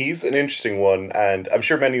 he's an interesting one, and I'm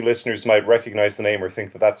sure many listeners might recognize the name or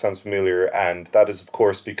think that sounds familiar, and that is, of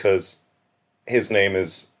course, because his name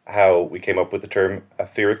is how we came up with the term a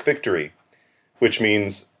Pyrrhic victory, which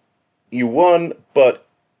means you won, but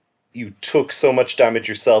you took so much damage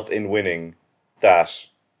yourself in winning that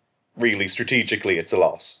really strategically it's a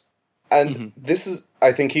loss. And this is,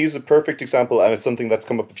 I think he's a perfect example, and it's something that's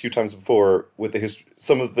come up a few times before with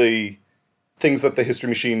some of the things that the History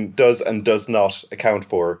Machine does and does not account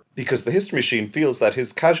for, because the History Machine feels that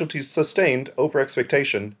his casualties sustained over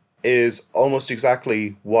expectation is almost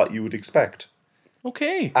exactly what you would expect.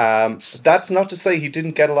 Okay. That's not to say he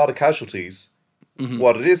didn't get a lot of casualties.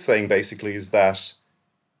 What it is saying basically is that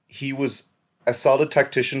he was a solid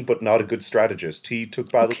tactician but not a good strategist. He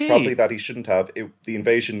took battles probably that he shouldn't have. The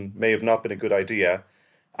invasion may have not been a good idea.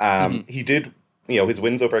 He did, his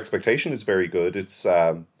wins over expectation is very good. It's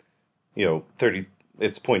 30,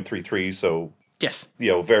 it's 0.33, so yes,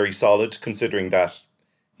 very solid considering that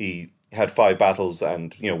he had 5 battles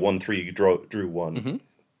and won 3, drew 1.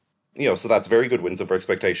 So that's very good wins over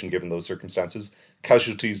expectation given those circumstances.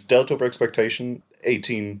 Casualties dealt over expectation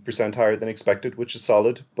 18% higher than expected, which is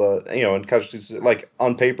solid. But and casualties, like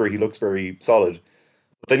on paper, he looks very solid.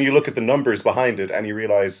 But then you look at the numbers behind it and you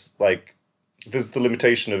realize like this is the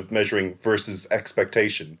limitation of measuring versus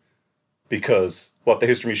expectation. Because what the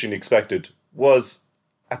History Machine expected was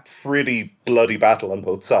a pretty bloody battle on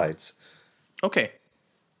both sides. Okay.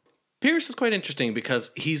 Pyrrhus is quite interesting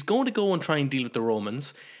because he's going to go and try and deal with the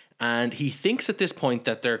Romans, and he thinks at this point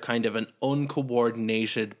that they're kind of an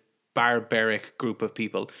uncoordinated, barbaric group of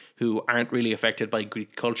people who aren't really affected by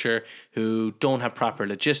Greek culture, who don't have proper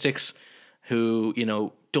logistics, who,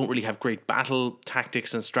 don't really have great battle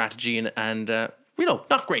tactics and strategy and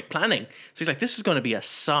not great planning. So he's like, this is going to be a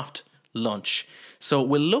soft lunch. So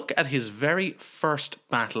we'll look at his very first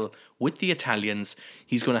battle with the Italians.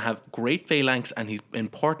 He's going to have great phalanx, and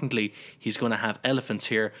importantly, he's going to have elephants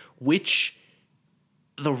here, which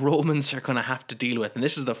the Romans are going to have to deal with. And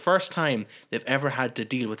this is the first time they've ever had to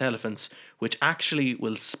deal with elephants, which actually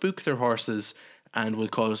will spook their horses and will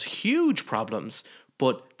cause huge problems.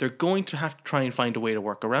 But they're going to have to try and find a way to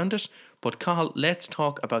work around it. But Cathal, let's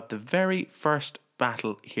talk about the very first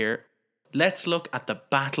battle here. Let's look at the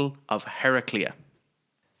Battle of Heraclea.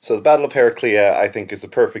 So the Battle of Heraclea, I think, is a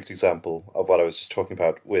perfect example of what I was just talking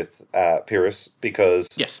about with Pyrrhus, because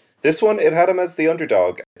this one, it had him as the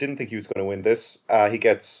underdog. I didn't think he was going to win this. He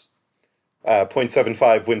gets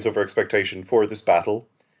 0.75 wins over expectation for this battle.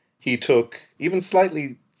 He took even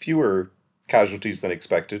slightly fewer casualties than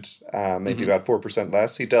expected, maybe Hmm. about 4%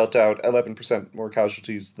 less. He dealt out 11% more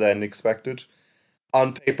casualties than expected.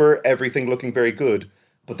 On paper, everything looking very good.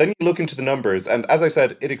 But then you look into the numbers, and as I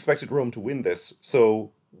said, it expected Rome to win this.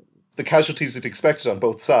 So the casualties it expected on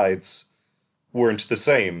both sides weren't the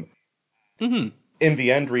same. Hmm. In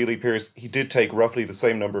the end, really, Pierce, he did take roughly the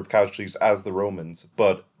same number of casualties as the Romans,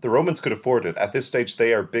 but the Romans could afford it. At this stage,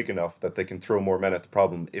 they are big enough that they can throw more men at the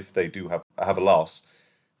problem if they do have a loss.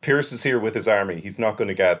 Pierce is here with his army. He's not going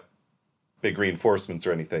to get big reinforcements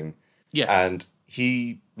or anything. Yes. And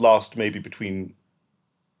he lost maybe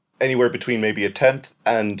anywhere between maybe a tenth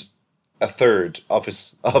and a third of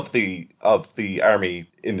the army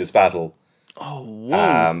in this battle. Oh,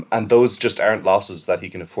 whoa. And those just aren't losses that he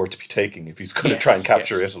can afford to be taking if he's going to try and Yes,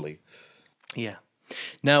 capture yes. Italy. Yeah.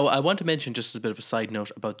 Now, I want to mention just as a bit of a side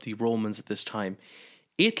note about the Romans at this time.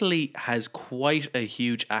 Italy has quite a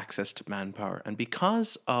huge access to manpower, and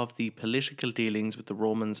because of the political dealings with the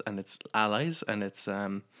Romans and its allies and its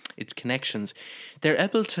connections, they're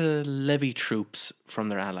able to levy troops from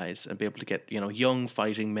their allies and be able to get young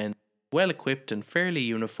fighting men, well equipped and fairly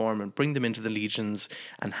uniform, and bring them into the legions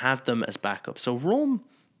and have them as backup. So Rome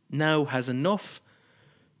now has enough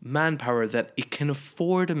manpower that it can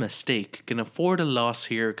afford a mistake, can afford a loss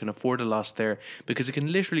here, can afford a loss there, because it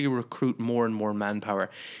can literally recruit more and more manpower.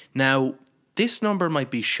 Now, this number might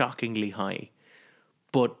be shockingly high,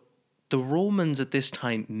 but the Romans at this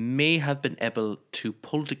time may have been able to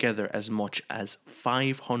pull together as much as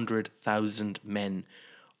 500,000 men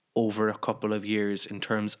over a couple of years in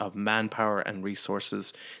terms of manpower and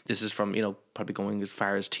resources. This is from, probably going as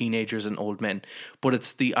far as teenagers and old men. But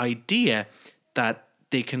it's the idea that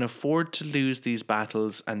they can afford to lose these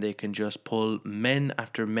battles and they can just pull men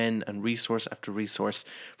after men and resource after resource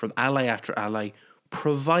from ally after ally,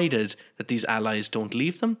 provided that these allies don't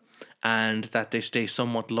leave them and that they stay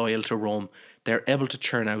somewhat loyal to Rome. They're able to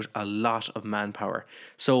churn out a lot of manpower.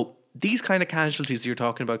 So these kind of casualties you're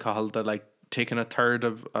talking about, Cathal, that like taking a third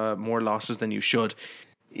of more losses than you should.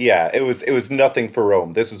 Yeah, it was nothing for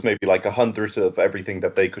Rome. This was maybe like a hundredth of everything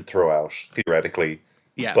that they could throw out theoretically,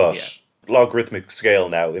 Yeah, yeah. but logarithmic scale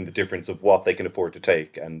now in the difference of what they can afford to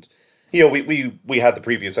take. And we had the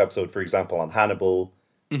previous episode, for example, on Hannibal.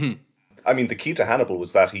 Hmm. I mean, the key to Hannibal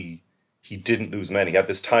was that he didn't lose men. He had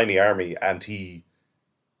this tiny army, and he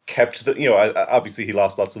kept obviously he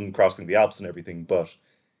lost lots of them crossing the Alps and everything, but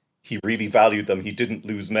he really valued them. He didn't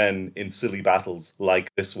lose men in silly battles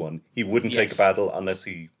like this one. He wouldn't take a Yes. battle unless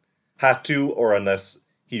he had to or unless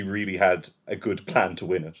he really had a good plan to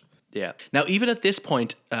win it. Yeah. Now, even at this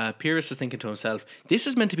point, Pyrrhus is thinking to himself, this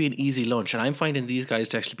is meant to be an easy lunch, and I'm finding these guys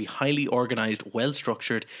to actually be highly organized, well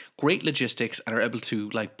structured, great logistics, and are able to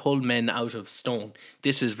like pull men out of stone.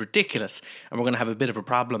 This is ridiculous, and we're going to have a bit of a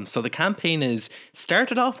problem. So the campaign is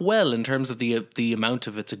started off well in terms of the amount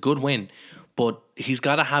of it's a good win, but he's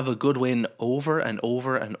got to have a good win over and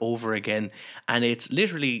over and over again. And it's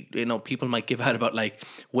literally, people might give out about like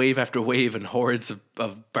wave after wave and hordes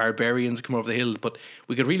of barbarians come over the hill, but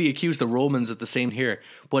we could really accuse the Romans of the same here.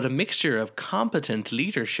 But a mixture of competent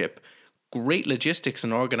leadership, great logistics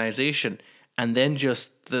and organization, and then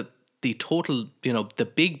just the total,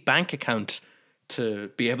 the big bank account to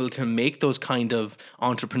be able to make those kind of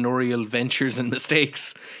entrepreneurial ventures and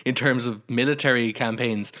mistakes in terms of military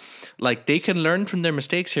campaigns. Like they can learn from their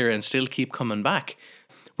mistakes here and still keep coming back.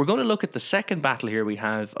 We're going to look at the second battle here we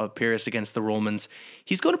have of Pyrrhus against the Romans.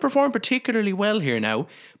 He's going to perform particularly well here now,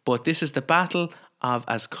 but this is the Battle of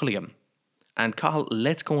Asculum. And Carl,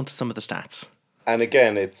 let's go into some of the stats. And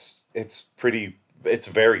again, it's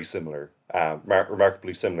very similar,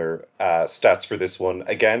 remarkably similar stats for this one.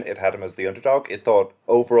 Again, it had him as the underdog. It thought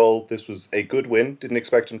overall this was a good win. Didn't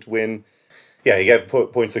expect him to win. Yeah, he gave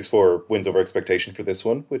 0.64 wins over expectation for this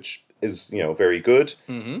one, which is very good.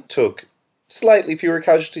 Mm-hmm. Took slightly fewer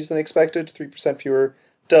casualties than expected, 3% fewer.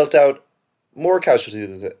 Dealt out more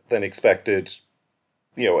casualties than expected,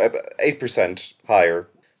 8% higher.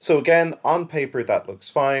 So again, on paper that looks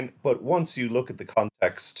fine, but once you look at the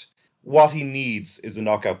context, what he needs is a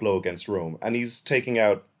knockout blow against Rome, and he's taking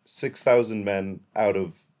out 6,000 men out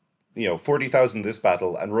of 40,000 this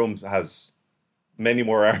battle, and Rome has many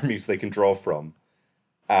more armies they can draw from.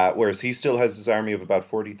 Whereas he still has his army of about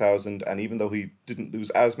 40,000, and even though he didn't lose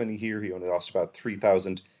as many here, he only lost about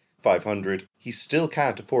 3,500. He still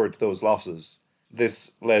can't afford those losses.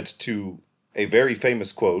 This led to a very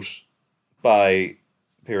famous quote by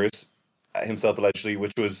Pyrrhus himself, allegedly,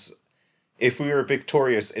 which was, "If we are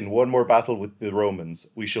victorious in one more battle with the Romans,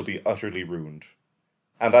 we shall be utterly ruined."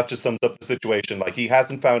 And that just sums up the situation. Like he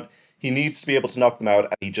hasn't found, he needs to be able to knock them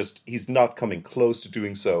out, and he's not coming close to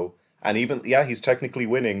doing so. And even, yeah, he's technically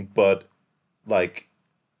winning, but like,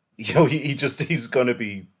 he's going to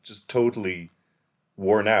be just totally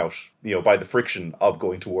worn out, by the friction of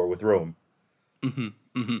going to war with Rome.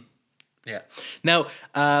 Yeah. Now,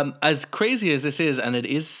 as crazy as this is, and it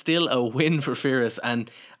is still a win for Pyrrhus, and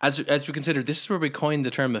as we consider, this is where we coined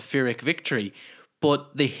the term a Pyrrhic victory.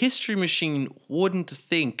 But the history machine wouldn't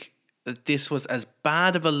think that this was as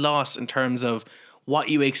bad of a loss in terms of what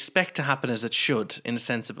you expect to happen as it should. In a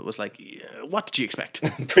sense, if it was like, yeah, what did you expect?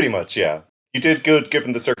 Pretty much, yeah. You did good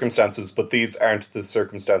given the circumstances, but these aren't the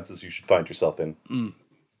circumstances you should find yourself in.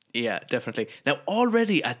 Yeah, definitely. Now,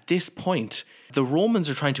 already at this point, the Romans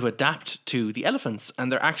are trying to adapt to the elephants,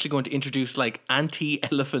 and they're actually going to introduce like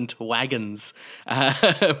anti-elephant wagons,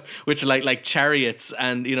 which are like chariots,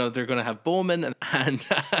 and they're going to have bowmen and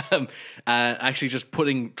actually just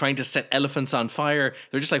trying to set elephants on fire.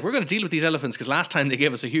 They're just like, we're going to deal with these elephants because last time they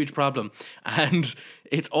gave us a huge problem, and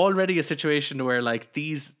it's already a situation where like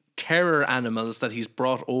these terror animals that he's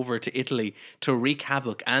brought over to Italy to wreak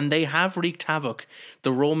havoc, and they have wreaked havoc.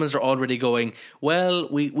 The Romans are already going, well,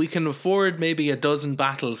 we can afford maybe a dozen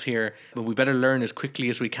battles here, but we better learn as quickly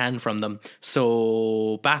as we can from them.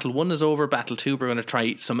 So battle 1 is over, battle 2, we're going to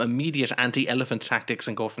try some immediate anti-elephant tactics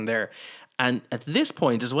and go from there. And at this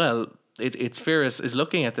point as well, it's Pyrrhus is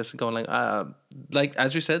looking at this and going like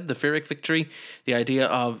as we said, the Pyrrhic victory, the idea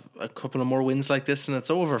of a couple of more wins like this and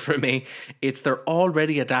it's over for me. They're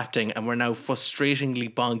already adapting, and we're now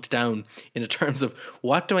frustratingly bogged down in terms of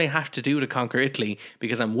what do I have to do to conquer Italy,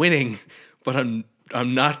 because I'm winning, but I'm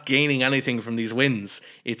not gaining anything from these wins.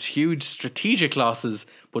 It's huge strategic losses,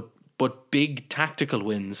 but big tactical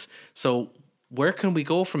wins. So where can we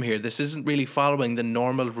go from here? This isn't really following the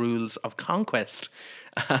normal rules of conquest.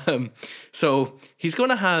 So he's going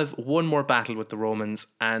to have one more battle with the Romans,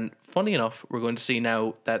 and funny enough, we're going to see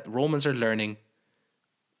now that Romans are learning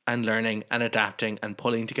and adapting and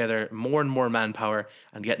pulling together more and more manpower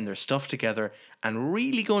and getting their stuff together and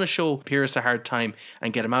really going to show Pyrrhus a hard time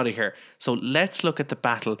and get him out of here. So let's look at the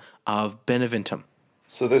Battle of Beneventum.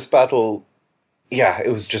 So this battle, yeah, it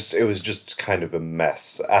was just kind of a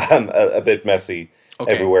mess, a bit messy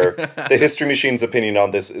everywhere. The history machine's opinion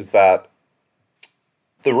on this is that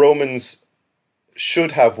the Romans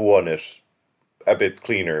should have won it a bit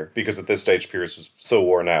cleaner, because at this stage Pyrrhus was so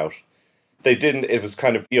worn out. They didn't. It was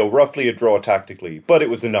kind of, roughly a draw tactically, but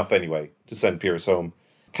it was enough anyway to send Pyrrhus home.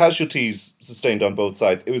 Casualties sustained on both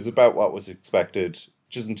sides. It was about what was expected,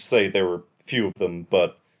 which isn't to say there were few of them,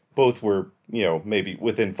 but both were, maybe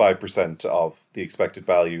within 5% of the expected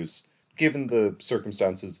values. Given the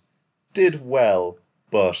circumstances, did well,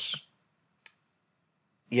 but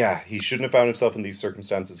yeah, he shouldn't have found himself in these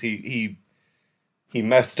circumstances. He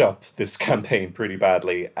messed up this campaign pretty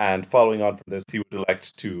badly, and following on from this, he would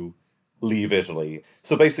elect to leave Italy.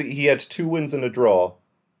 So basically, he had 2 wins and a draw,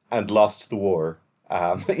 and lost the war.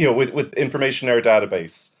 With information in our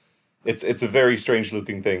database, it's a very strange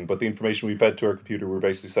looking thing. But the information we fed to our computer, we're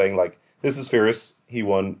basically saying like, this is Pyrrhus. He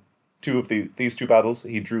won 2 of these 2 battles.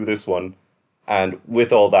 He drew this one, and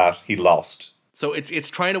with all that, he lost. So it's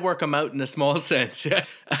trying to work him out in a small sense. Yeah.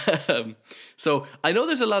 So I know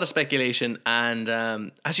there's a lot of speculation, and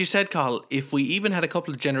as you said, Carl, if we even had a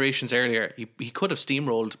couple of generations earlier, he could have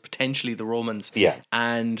steamrolled potentially the Romans. Yeah.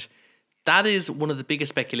 And that is one of the biggest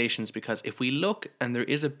speculations, because if we look, and there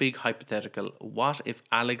is a big hypothetical, what if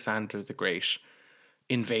Alexander the Great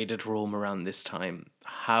invaded Rome around this time?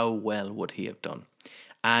 How well would he have done?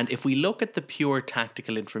 And if we look at the pure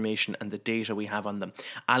tactical information and the data we have on them,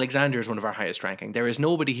 Alexander is one of our highest ranking. There is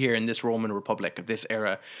nobody here in this Roman Republic of this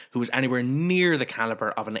era who is anywhere near the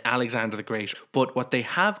caliber of an Alexander the Great. But what they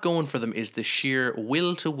have going for them is the sheer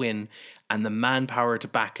will to win and the manpower to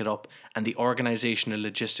back it up and the organization and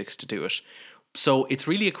logistics to do it. So it's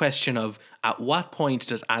really a question of, at what point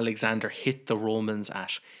does Alexander hit the Romans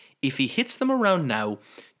at? If he hits them around now,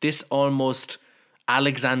 this almost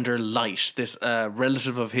Alexander Light, this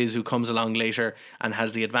relative of his who comes along later and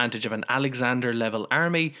has the advantage of an Alexander level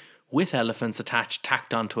army with elephants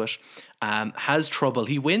tacked onto it, has trouble.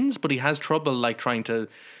 He wins, but he has trouble like trying to,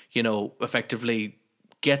 effectively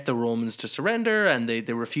get the Romans to surrender, and they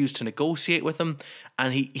refuse to negotiate with him.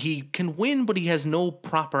 And he can win, but he has no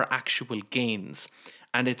proper actual gains.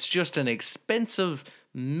 And it's just an expensive,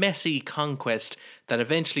 messy conquest that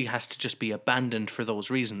eventually has to just be abandoned for those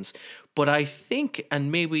reasons. But I think,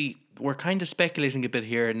 and maybe we're kind of speculating a bit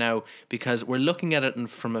here now because we're looking at it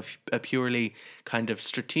from a purely kind of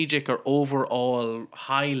strategic or overall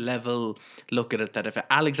high level look at it, that if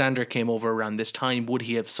Alexander came over around this time, would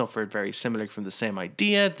he have suffered very similar from the same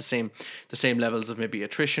idea, the same levels of maybe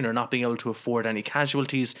attrition or not being able to afford any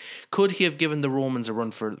casualties? Could he have given the Romans a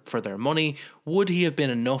run for their money? Would he have been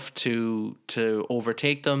enough to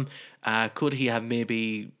overtake them? Could he have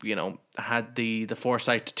maybe, had the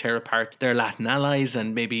foresight to tear apart their Latin allies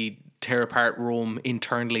and maybe tear apart Rome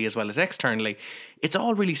internally as well as externally? It's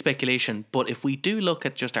all really speculation, but if we do look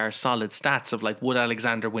at just our solid stats of would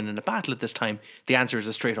Alexander win in a battle at this time, the answer is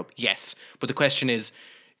a straight up yes. But the question is,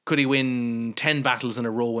 could he win 10 battles in a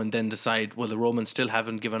row and then decide, well, the Romans still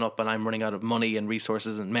haven't given up and I'm running out of money and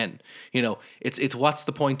resources and men? It's what's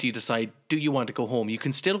the point? Do you decide, do you want to go home? You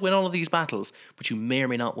can still win all of these battles, but you may or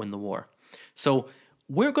may not win the war. So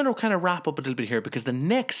we're going to kind of wrap up a little bit here because the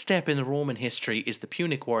next step in the Roman history is the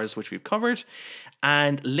Punic Wars, which we've covered.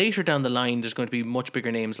 And later down the line, there's going to be much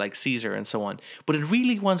bigger names like Caesar and so on. But it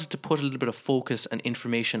really wanted to put a little bit of focus and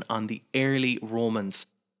information on the early Romans.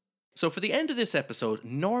 So for the end of this episode,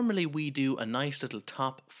 normally we do a nice little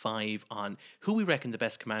top 5 on who we reckon the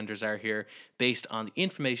best commanders are here based on the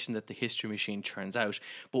information that the History Machine churns out.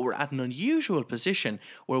 But we're at an unusual position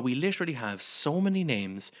where we literally have so many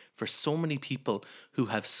names for so many people who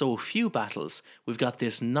have so few battles. We've got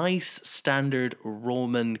this nice standard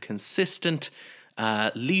Roman consistent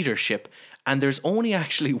leadership, and there's only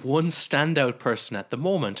actually one standout person at the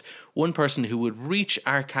moment, one person who would reach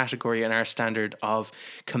our category and our standard of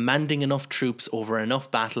commanding enough troops over enough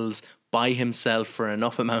battles by himself for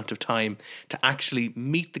enough amount of time to actually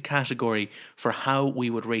meet the category for how we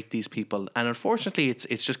would rate these people. And unfortunately,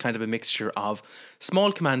 it's just kind of a mixture of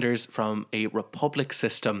small commanders from a republic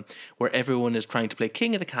system where everyone is trying to play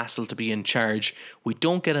king of the castle to be in charge. We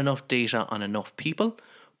don't get enough data on enough people,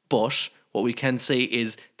 but what we can say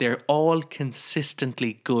is they're all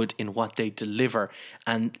consistently good in what they deliver.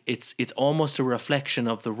 And it's almost a reflection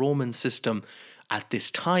of the Roman system at this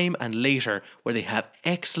time and later, where they have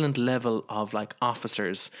excellent level of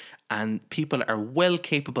officers and people are well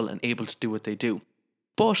capable and able to do what they do.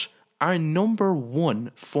 But our number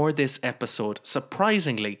 1 for this episode,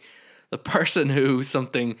 surprisingly, the person who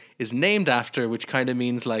something is named after, which kind of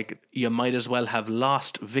means you might as well have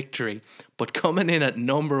lost victory, but coming in at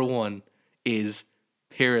number 1 is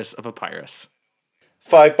Pyrrhus of Epirus.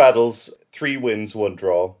 5 battles, 3 wins, 1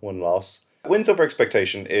 draw, 1 loss. Wins over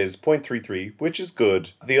expectation is 0.33, which is good.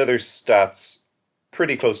 The other stats,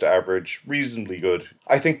 pretty close to average, reasonably good.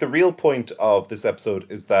 I think the real point of this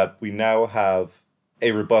episode is that we now have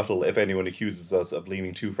a rebuttal if anyone accuses us of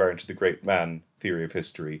leaning too far into the great man theory of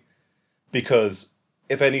history. Because,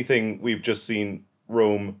 if anything, we've just seen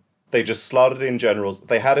Rome, they just slotted in generals.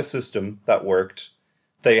 They had a system that worked.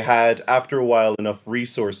 They had, after a while, enough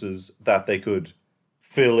resources that they could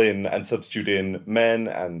fill in and substitute in men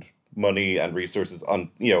and money and resources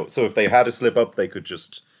on, so if they had a slip up, they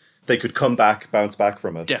could come back, bounce back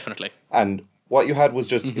from it. Definitely. And what you had was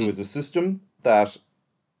just, it was a system that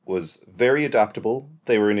was very adaptable.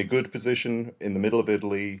 They were in a good position in the middle of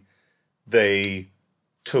Italy. They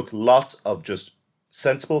took lots of just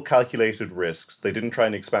sensible, calculated risks. They didn't try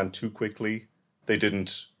and expand too quickly. They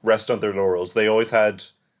didn't rest on their laurels. They always had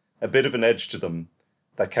a bit of an edge to them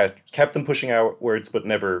that kept them pushing outwards, but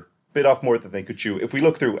never bit off more than they could chew. If we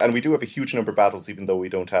look through, and we do have a huge number of battles, even though we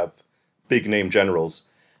don't have big name generals,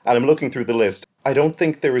 and I'm looking through the list, I don't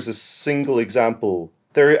think there is a single example.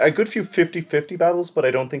 There are a good few 50-50 battles, but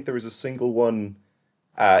I don't think there was a single one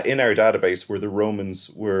in our database where the Romans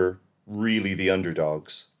were really the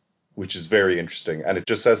underdogs, which is very interesting. And it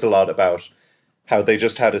just says a lot about how they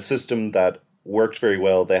just had a system that worked very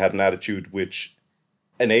well. They had an attitude which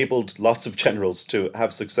enabled lots of generals to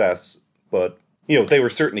have success, but they were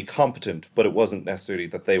certainly competent, but it wasn't necessarily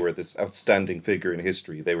that they were this outstanding figure in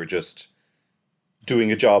history. They were just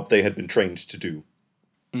doing a job they had been trained to do.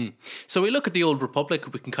 So we look at the old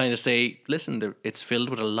Republic, we can kind of say, listen, it's filled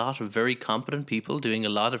with a lot of very competent people doing a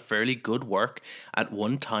lot of fairly good work at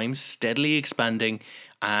one time, steadily expanding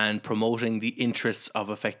and promoting the interests of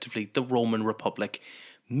effectively the Roman Republic.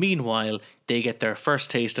 Meanwhile, they get their first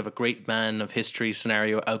taste of a great man of history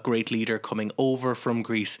scenario, a great leader coming over from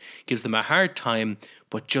Greece, gives them a hard time,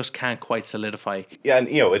 but just can't quite solidify. Yeah, and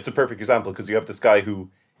it's a perfect example because you have this guy who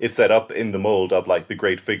is set up in the mold of the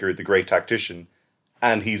great figure, the great tactician,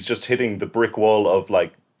 and he's just hitting the brick wall of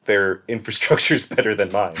their infrastructure's better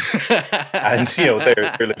than mine. And,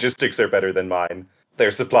 their logistics are better than mine.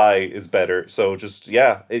 Their supply is better. So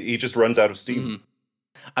he just runs out of steam. Mm-hmm.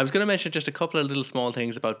 I was going to mention just a couple of little small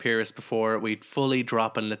things about Pyrrhus before we fully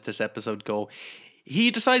drop and let this episode go.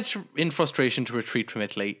 He decides, in frustration, to retreat from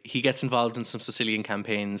Italy. He gets involved in some Sicilian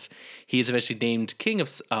campaigns. He is eventually named king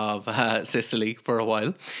of Sicily for a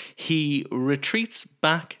while. He retreats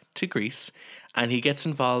back to Greece, and he gets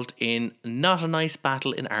involved in not a nice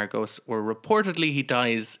battle in Argos, where reportedly he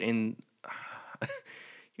dies in.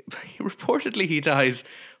 Reportedly, he dies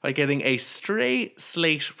by getting a stray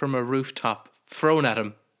slate from a rooftop thrown at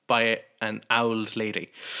him by an owled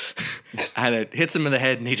lady, and it hits him in the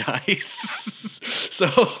head and he dies.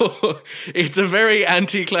 So it's a very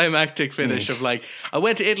anticlimactic finish of like, I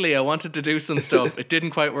went to Italy, I wanted to do some stuff, it didn't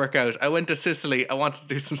quite work out. I went to Sicily, I wanted to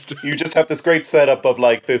do some stuff. You just have this great setup of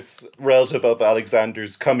like this relative of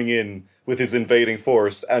Alexander's coming in with his invading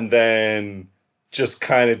force and then just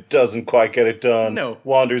kind of doesn't quite get it done. No.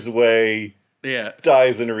 Wanders away. Yeah.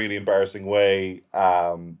 Dies in a really embarrassing way.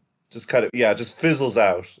 Just kind of, just fizzles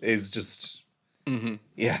out. Is just,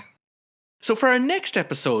 yeah. So for our next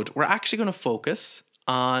episode, we're actually going to focus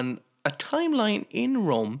on a timeline in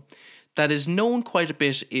Rome that is known quite a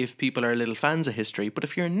bit if people are little fans of history. But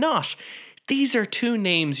if you're not, these are two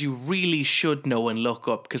names you really should know and look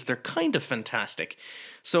up because they're kind of fantastic.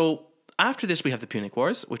 So after this, we have the Punic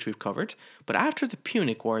Wars, which we've covered. But after the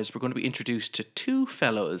Punic Wars, we're going to be introduced to two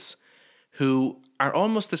fellows who are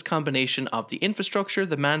almost this combination of the infrastructure,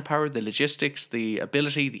 the manpower, the logistics, the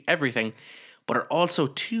ability, the everything, but are also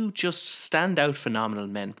two just standout phenomenal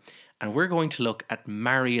men. And we're going to look at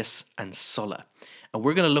Marius and Sulla. And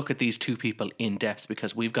we're going to look at these two people in depth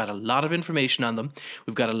because we've got a lot of information on them.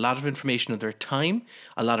 We've got a lot of information of their time,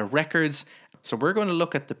 a lot of records. So we're going to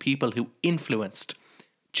look at the people who influenced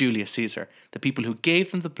Julius Caesar, the people who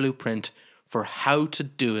gave them the blueprint for how to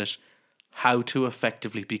do it, how to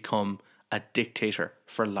effectively become a dictator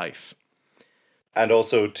for life. And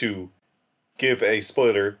also to give a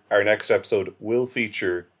spoiler, our next episode will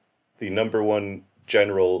feature the number one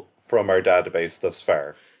general from our database thus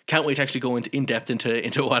far. Can't wait to actually go in depth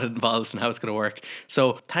into what it involves and how it's going to work.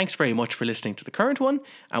 So thanks very much for listening to the current one,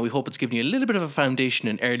 and we hope it's given you a little bit of a foundation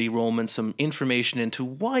in early Rome and some information into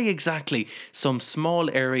why exactly some small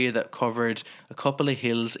area that covered a couple of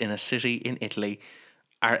hills in a city in Italy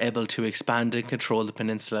are able to expand and control the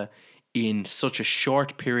peninsula in such a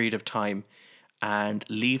short period of time and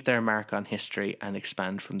leave their mark on history and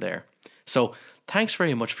expand from there. So thanks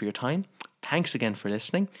very much for your time. Thanks again for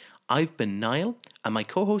listening. I've been Niall, and my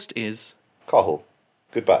co-host is... Cathal.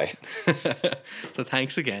 Goodbye. So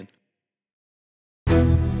thanks again.